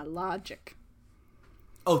 my logic.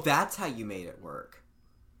 Oh, that's how you made it work.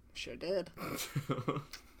 Sure did.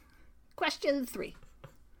 Question 3.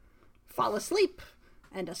 Fall asleep,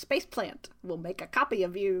 and a space plant will make a copy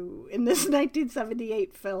of you in this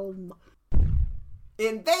 1978 film.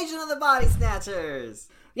 Invasion of the Body Snatchers.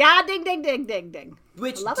 Yeah, ding, ding, ding, ding, ding.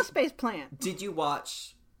 Which I love a space plant. Did you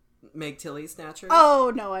watch Meg Tilly's Snatchers?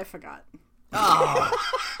 Oh, no, I forgot. Oh.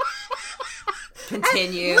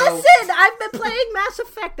 Continue. Listen, I've been playing Mass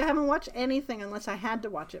Effect. I haven't watched anything unless I had to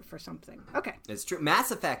watch it for something. Okay. It's true.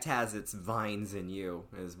 Mass Effect has its vines in you.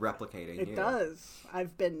 It is replicating you. It does.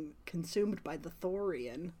 I've been consumed by the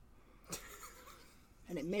thorian.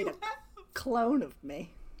 And it made a clone of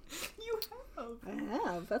me. You have. I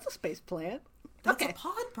have. That's a space plant. That's Okay. a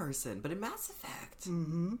pod person, but in Mass Effect.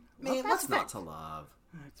 Mm-hmm. Man, Love what's Mass not Effect. to love?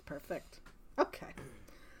 That's perfect. Okay.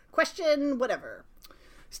 Question whatever.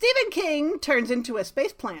 Stephen King turns into a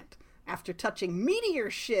space plant after touching meteor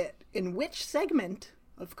shit in which segment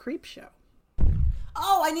of Creepshow?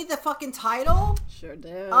 Oh, I need the fucking title? Sure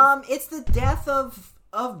do. It's the death of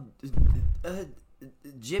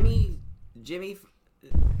Jimmy Jim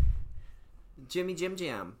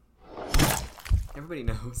Jam. Everybody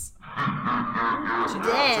knows.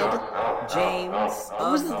 Dead. James. It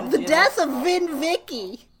was the death of Vin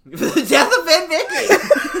Vicky. The death of Vin Vicky.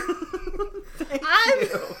 I'm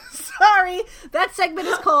sorry. That segment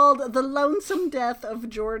is called The Lonesome Death of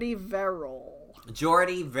Jordy Verrill.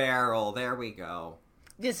 Jordy Verrill. There we go.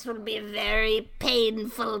 This will be very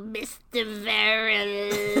painful, Mr.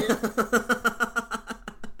 Verrill.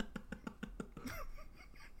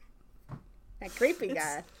 That creepy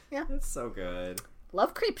guy. Yeah. It's so good.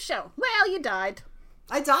 Love Creepshow. Well, you died.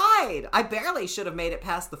 I died. I barely should have made it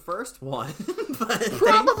past the first one. But thank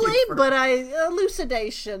Probably, you for- but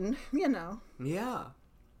elucidation, you know. Yeah.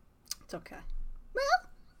 It's okay. Well,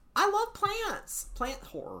 I love plants. Plant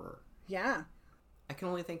horror. yeah. I can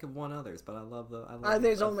only think of one others, but I love the.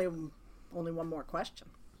 There's the- only one more question.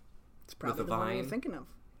 It's probably a the one you're vine? thinking of.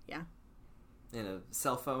 Yeah. and a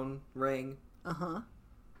cell phone ring Uh-huh.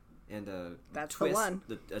 and a That's the twist, one.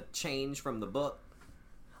 a change from the book.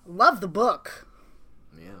 Love the book.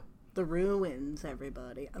 Yeah. The Ruins,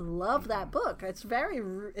 everybody. I love that book. It's very,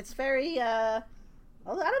 I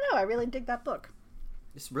don't know. I really dig that book.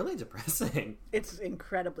 It's really depressing. It's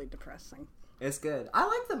incredibly depressing. It's good. I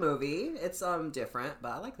like the movie. It's different,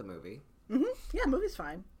 but I like the movie. Mm-hmm. Yeah, movie's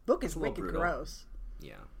fine. Book is a little wicked brutal. gross.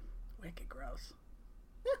 Yeah. Wicked gross.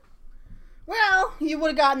 Yeah. Well, you would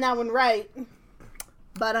have gotten that one right.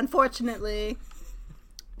 But unfortunately,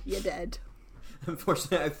 you're dead.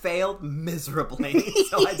 Unfortunately, I failed miserably,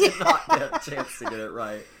 so I did not get a chance to get it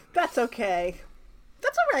right. That's okay.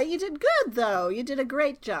 That's all right. You did good, though. You did a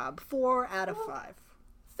great job. 4 out of 5.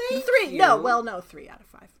 Thank 3. you. No, 3 out of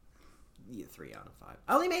 5. Yeah, 3 out of 5.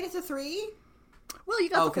 I only made it to 3? Well, you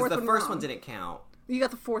got the because fourth the one first wrong. one didn't count. You got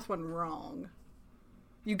the fourth one wrong.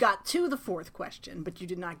 You got to the fourth question, but you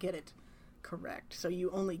did not get it correct. So you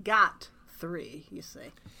only got 3, you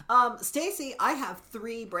see. Stacy, I have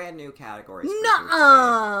 3 brand new categories for you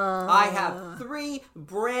Nuh-uh. today. I have 3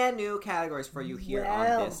 brand new categories for you here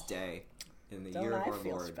Well, on this day in the Don't year of I our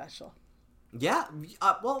feel Lord. special? Yeah.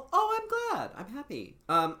 I'm glad. I'm happy.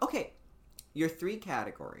 Okay. Your 3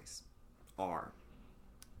 categories are...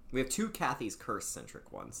 We have 2 Kathy's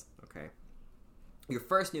Curse-centric ones, okay? Your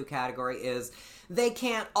first new category is They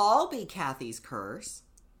Can't All Be Kathy's Curse,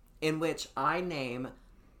 in which I name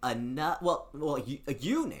you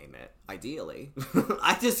name it, ideally.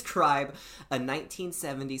 I describe a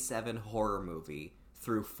 1977 horror movie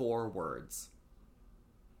through 4 words.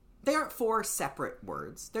 They aren't 4 separate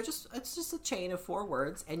words. It's just a chain of 4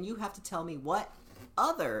 words, and you have to tell me what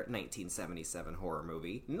other 1977 horror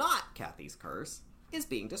movie, not Kathy's Curse, is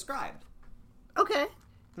being described. Okay.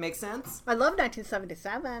 Make sense? I love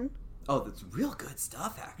 1977. Oh, that's real good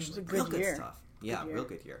stuff, actually. It was a Real good good year. stuff. Yeah, year. real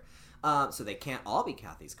good year. So they can't all be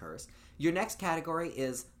Kathy's Curse. Your next category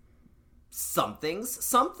is something's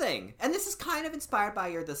something. And this is kind of inspired by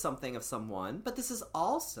You're the Something of Someone, but this is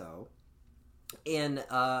also in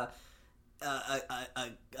a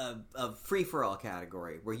free-for-all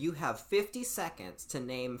category where you have 50 seconds to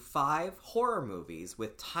name 5 horror movies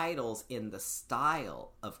with titles in the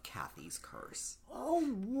style of Kathy's Curse. Oh,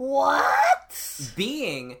 what?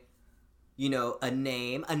 Being you know, a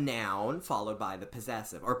name, a noun, followed by the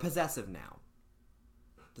possessive, or possessive noun.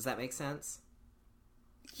 Does that make sense?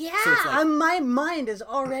 Yeah, So it's like- my mind is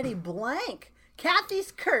already blank.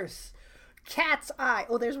 Kathy's curse. Cat's eye.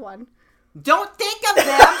 Oh, there's one. Don't think of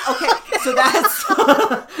them! Okay, so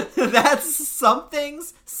that's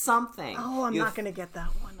something's something. Oh, I'm You not have- going to get that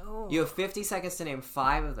one. Oh. You have 50 seconds to name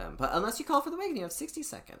 5 of them. But unless you call for the wagon, you have 60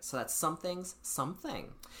 seconds. So that's something's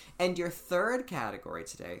something. And your third category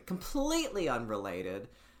today, completely unrelated,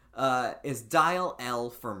 is Dial L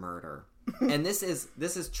for Murder. And this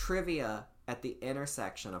is trivia at the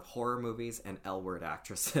intersection of horror movies and L word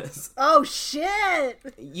actresses. Oh, shit!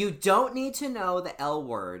 You don't need to know the L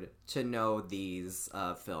word to know these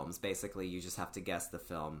films. Basically, you just have to guess the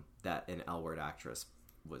film that an L word actress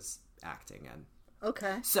was acting in.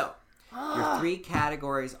 Okay. So, your 3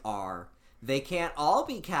 categories are, they can't all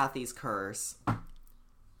be Kathy's curse,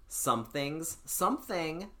 something's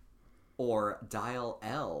something, or Dial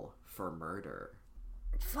L for murder.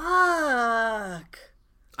 Fuck.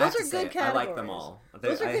 I have Those to are say good it, I like categories. them all.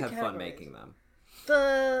 Those are I good have fun categories. making them.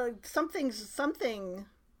 The something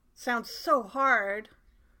sounds so hard.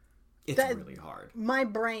 It's That- really hard. My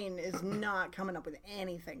brain is not coming up with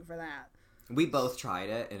anything for that. We both tried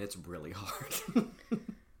it, and it's really hard.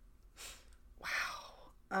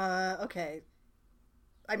 Okay.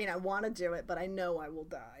 I mean, I want to do it, but I know I will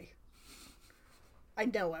die. I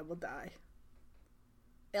know I will die.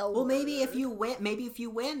 L Well, maybe word. if you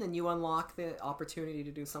win, then you unlock the opportunity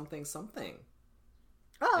to do something.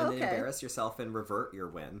 Oh, And okay. then embarrass yourself and revert your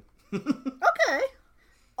win. Okay.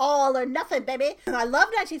 All or nothing, baby. I love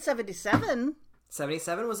 1977.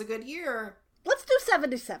 77 was a good year. Let's do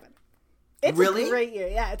 77. It's Really? a great year.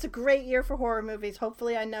 Yeah, it's a great year for horror movies.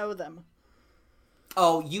 Hopefully I know them.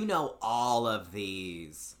 Oh, you know all of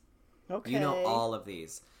these. Okay. You know all of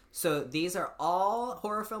these. So these are all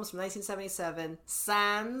horror films from 1977.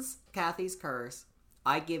 Sans Kathy's Curse.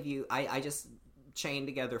 I just chain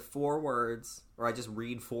together 4 words, or I just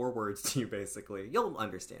read 4 words to you, basically. You'll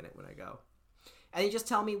understand it when I go. And you just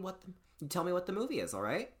tell me what the movie is, all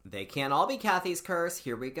right? They can't all be Kathy's Curse.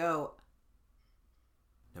 Here we go.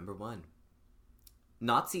 Number 1.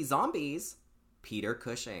 Nazi Zombies, Peter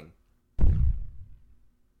Cushing.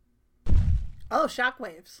 Oh,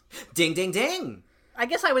 Shockwaves. Ding, ding, ding! I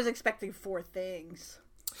guess I was expecting 4 things.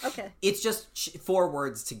 Okay. It's just 4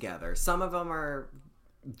 words together. Some of them are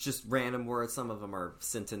just random words. Some of them are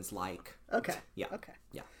sentence-like. Okay. Yeah. Okay.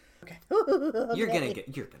 Yeah. Okay. You're gonna get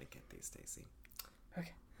these, Stacey.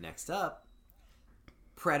 Okay. Next up,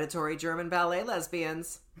 predatory German ballet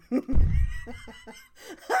lesbians.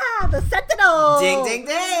 Ah, the Sentinel! Ding, ding,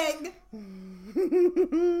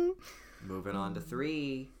 ding! Moving on to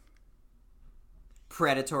 3.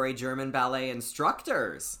 Predatory German ballet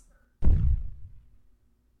instructors.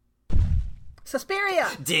 Suspiria!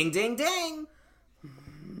 Ding, ding, ding!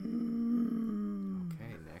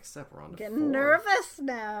 Okay, next up, we're on to 4. Getting nervous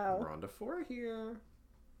now. We're on to 4 here.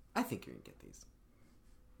 I think you're gonna get these.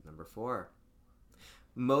 Number 4.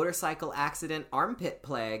 Motorcycle accident armpit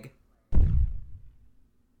plague.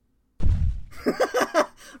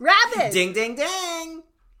 Rabbit! Ding, ding, ding!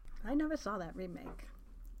 I never saw that remake.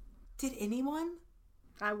 Did anyone?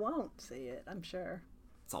 I won't see it, I'm sure.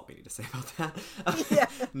 That's all we need to say about that. Yeah.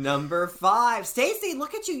 Number 5. Stacey,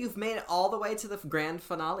 look at you. You've made it all the way to the grand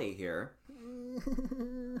finale here. All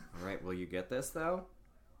right, will you get this, though?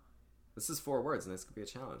 This is 4 words, and this could be a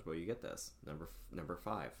challenge. Will you get this? Number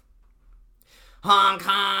 5. Honk,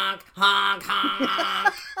 honk, honk,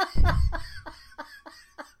 honk.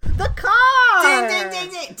 The car! Ding, ding, ding,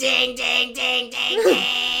 ding. Ding, ding, ding, ding,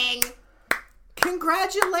 ding.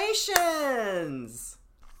 Congratulations!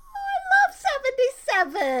 I love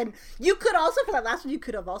 77! You could also, for that last one, you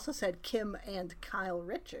could have also said Kim and Kyle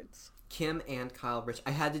Richards. Kim and Kyle Rich.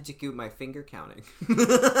 I had to do my finger counting.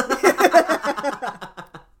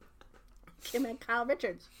 Kim and Kyle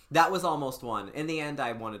Richards. That was almost one. In the end,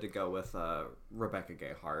 I wanted to go with Rebecca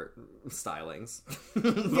Gayheart stylings. Yeah,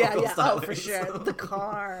 Vocal yeah. Oh, for stylings. sure. The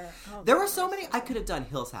car. Oh, There were so many. I could have done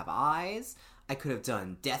Hills Have Eyes. I could have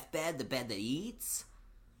done Deathbed, The Bed That Eats.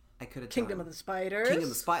 I could have Kingdom done of the Spiders. Kingdom of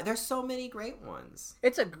the Spiders. There's so many great ones.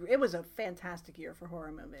 It was a fantastic year for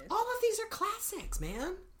horror movies. All of these are classics,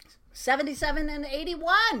 man. 77 and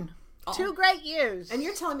 81. 2 great years. And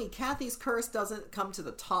you're telling me Kathy's Curse doesn't come to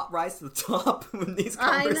the top, rise to the top in these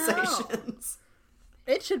I know. conversations?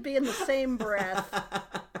 It should be in the same breath.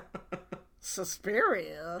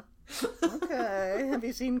 Suspiria. Okay. Have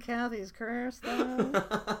you seen Kathy's Curse, though?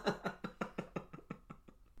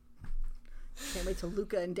 Can't wait till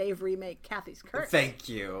Luca and Dave remake Kathy's Curse. Thank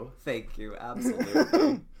you.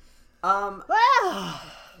 Absolutely. Well,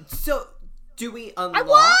 So Do we I unlock?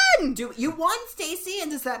 won! You won, Stacy,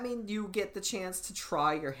 and does that mean you get the chance to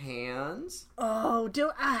try your hands Oh,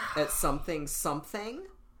 at something? it's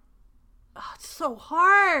so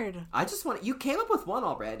hard. I just want. You came up with one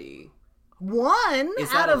already. One Is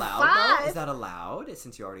out that of allowed? 5. Though? Is that allowed?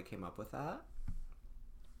 Since you already came up with that.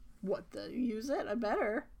 What, the use it? I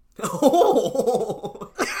better.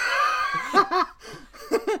 Oh.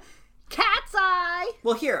 Cat's eye.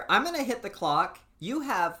 Well, here, I'm going to hit the clock. You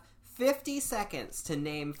have 50 seconds to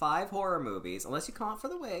name 5 horror movies. Unless you come up for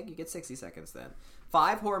the wig, you get 60 seconds then.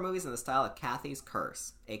 5 horror movies in the style of Kathy's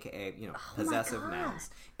Curse, aka, possessive God. nouns.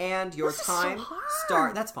 And your This is so time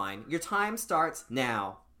hard. That's fine. Your time starts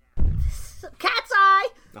now. Cat's eye.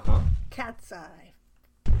 Uh-huh. Cat's eye.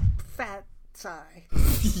 Fat's eye.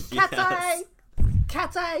 Yes. Cat's eye.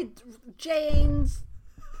 Cat's eye. Jane's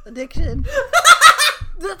addiction.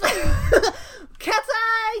 Cat's eye. Cat's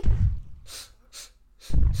eye.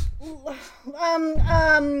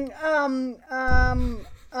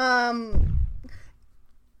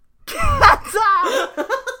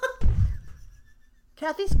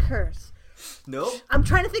 Kathy's Curse. Nope. I'm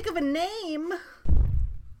trying to think of a name.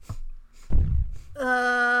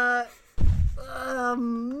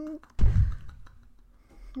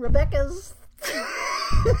 Rebecca's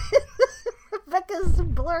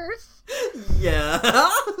blurs. Yeah.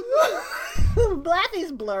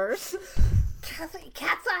 Blathy's blurs.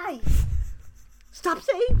 Cat's eye. Stop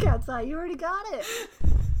saying cat's eye. You already got it.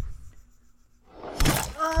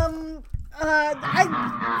 I'm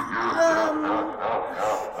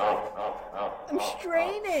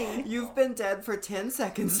straining. You've been dead for 10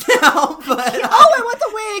 seconds now, but... Oh, I want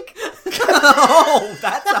the wig. Oh,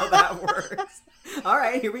 that's how that works. All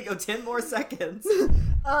right, here we go. 10 more seconds.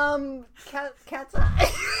 Cat's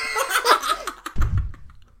eye.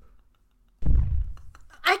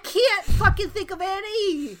 I can't fucking think of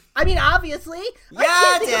any. I mean, obviously. I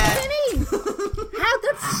can't think of any. How?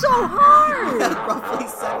 That's so hard. Roughly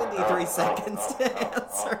 73 seconds to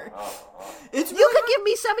answer. It's You really could give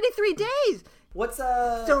me 73 days. What's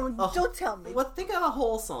Don't tell me. What? Think of a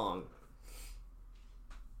whole song.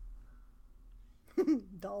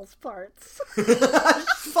 Doll's parts.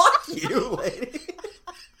 Fuck you, lady.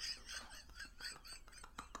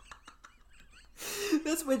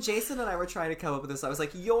 That's when Jason and I were trying to come up with this. I was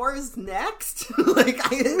like, "Yours next."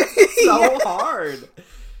 It's so hard.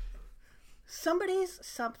 Somebody's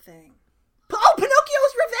something. Oh,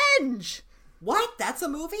 Pinocchio's Revenge. What? That's a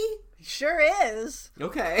movie? Sure is.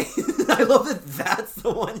 Okay. I love that. That's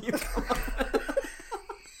the one you come up with.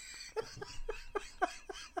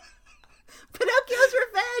 Pinocchio's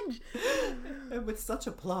Revenge. And with such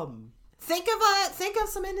a plum. Think of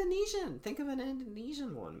some Indonesian. Think of an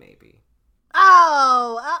Indonesian one, maybe.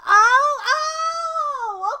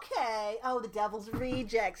 Okay. Oh, the Devil's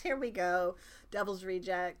Rejects. Here we go. Devil's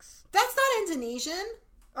Rejects. That's not Indonesian.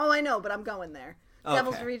 Oh, I know, but I'm going there. Okay.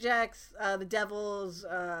 Devil's Rejects, the Devil's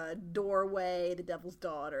Doorway, the Devil's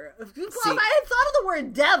Daughter. Well, if See- I had thought of the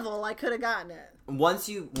word devil, I could have gotten it. Once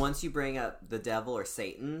you bring up the devil or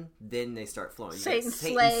Satan, then they start flowing. You get Satan's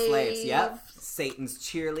slaves. slave. Yep. Satan's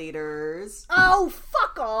cheerleaders. Oh,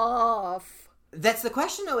 fuck off. That's the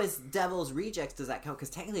question, though, is Devil's Rejects, does that count? Because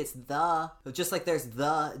technically it's just like there's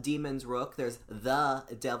the Demon's Rook, there's the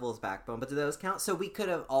Devil's Backbone, but do those count? So we could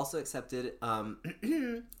have also accepted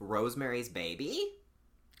Rosemary's Baby.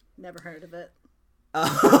 Never heard of it.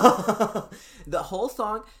 The whole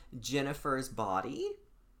song, Jennifer's Body,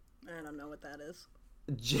 I don't know what that is.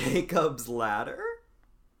 Jacob's Ladder,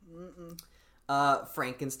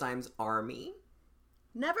 Frankenstein's Army.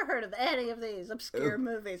 Never heard of any of these obscure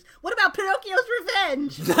movies. What about Pinocchio's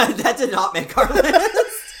Revenge? That did not make our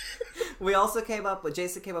list. We also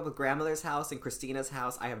Jason came up with Grandmother's House and Christina's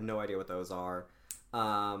House. I have no idea what those are.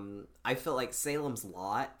 I feel like Salem's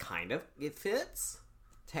Lot kind of, it fits.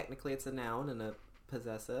 Technically it's a noun and a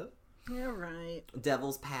possessive. Yeah, right.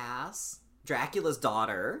 Devil's Pass. Dracula's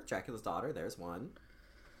Daughter, there's one.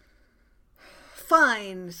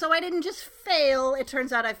 Fine. So I didn't just fail. It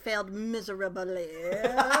turns out I failed miserably.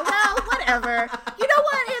 Well, whatever. You know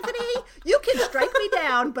what, Anthony? You can strike me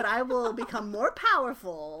down, but I will become more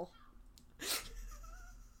powerful. Is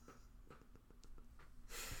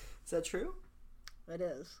that true? It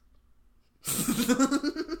is.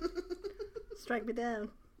 Strike me down.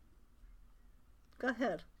 Go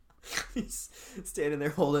ahead. He's standing there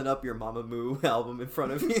holding up your Mama Moo album in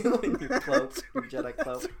front of you in your cloak, your Jedi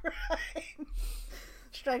cloak. Right.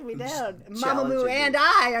 Strike me down. Mama Challenging Moo me. and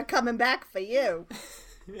I are coming back for you.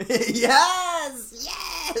 Yes!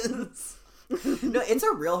 No, it's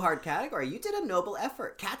a real hard category. You did a noble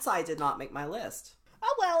effort. Cat's Eye did not make my list.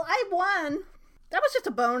 Oh, well, I won. That was just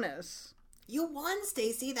a bonus. You won,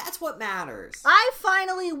 Stacy. That's what matters. I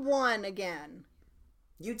finally won again.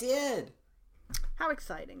 You did. How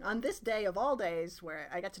exciting. On this day of all days where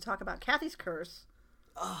I got to talk about Kathy's curse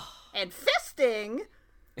and fisting.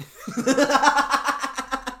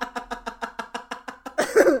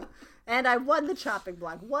 And I won the chopping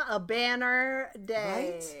block. What a banner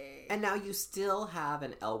day. Right? And now you still have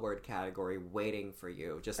an L word category waiting for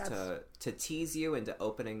you just to tease you into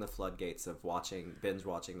opening the floodgates of binge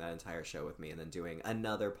watching that entire show with me and then doing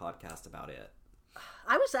another podcast about it.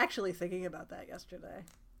 I was actually thinking about that yesterday.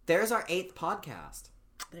 There's our 8th podcast.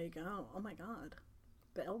 There you go. Oh my God.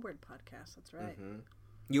 The L Word podcast. That's right. Mm-hmm.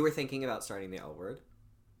 You were thinking about starting the L Word?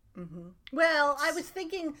 Mm-hmm. Well, I was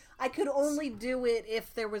thinking I could only do it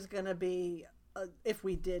if there was going to be, if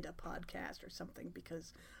we did a podcast or something,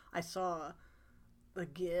 because I saw a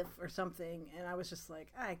GIF or something and I was just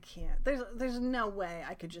like, I can't. There's no way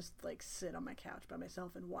I could just like sit on my couch by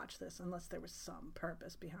myself and watch this unless there was some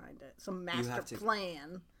purpose behind it, some master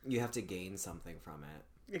plan. You have to gain something from it.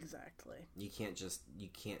 Exactly. You can't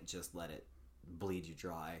just let it bleed you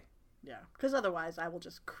dry. Yeah, because otherwise I will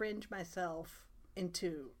just cringe myself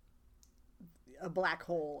into a black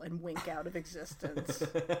hole and wink out of existence.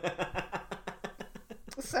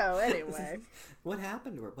 So anyway, what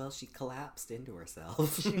happened to her? Well, she collapsed into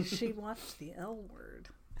herself. she watched the L Word.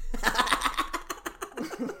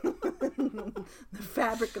 The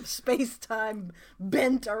fabric of space-time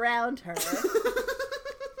bent around her.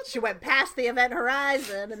 She went past the event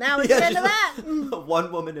horizon, and now it's the end of that.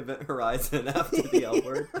 One woman event horizon after the L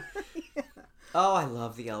Word. Yeah. Oh, I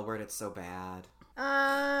love the L Word. It's so bad.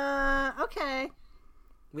 Okay.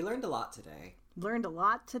 We learned a lot today.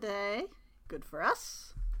 Good for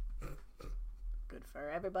us. Good for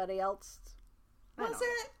everybody else. Was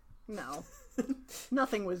it? No.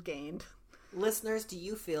 Nothing was gained. Listeners, do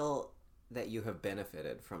you feel that you have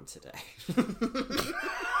benefited from today?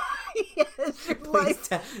 Yes, your life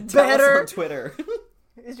tell better us on Twitter.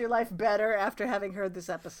 Is your life better after having heard this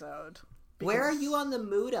episode? Because... Where are you on the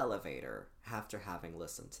mood elevator after having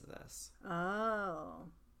listened to this? Oh,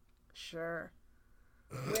 sure.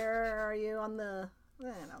 Where are you on the...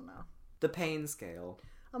 I don't know. The pain scale.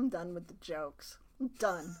 I'm done with the jokes. I'm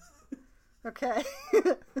done. Okay?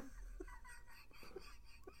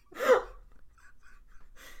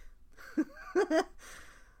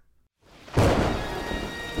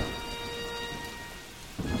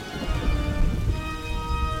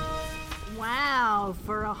 Wow,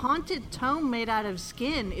 for a haunted tome made out of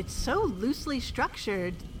skin, it's so loosely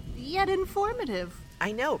structured, yet informative.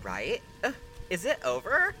 I know, right? Is it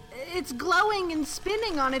over? It's glowing and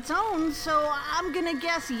spinning on its own, so I'm gonna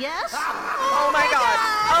guess yes? Oh my god!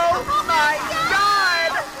 Oh my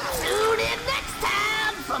god! Tune in next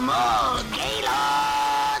time for more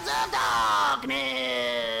Gaylords of Darkness!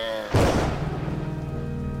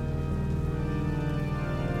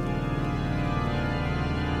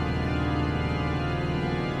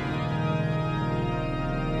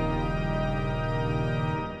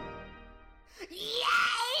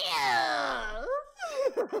 Yeah!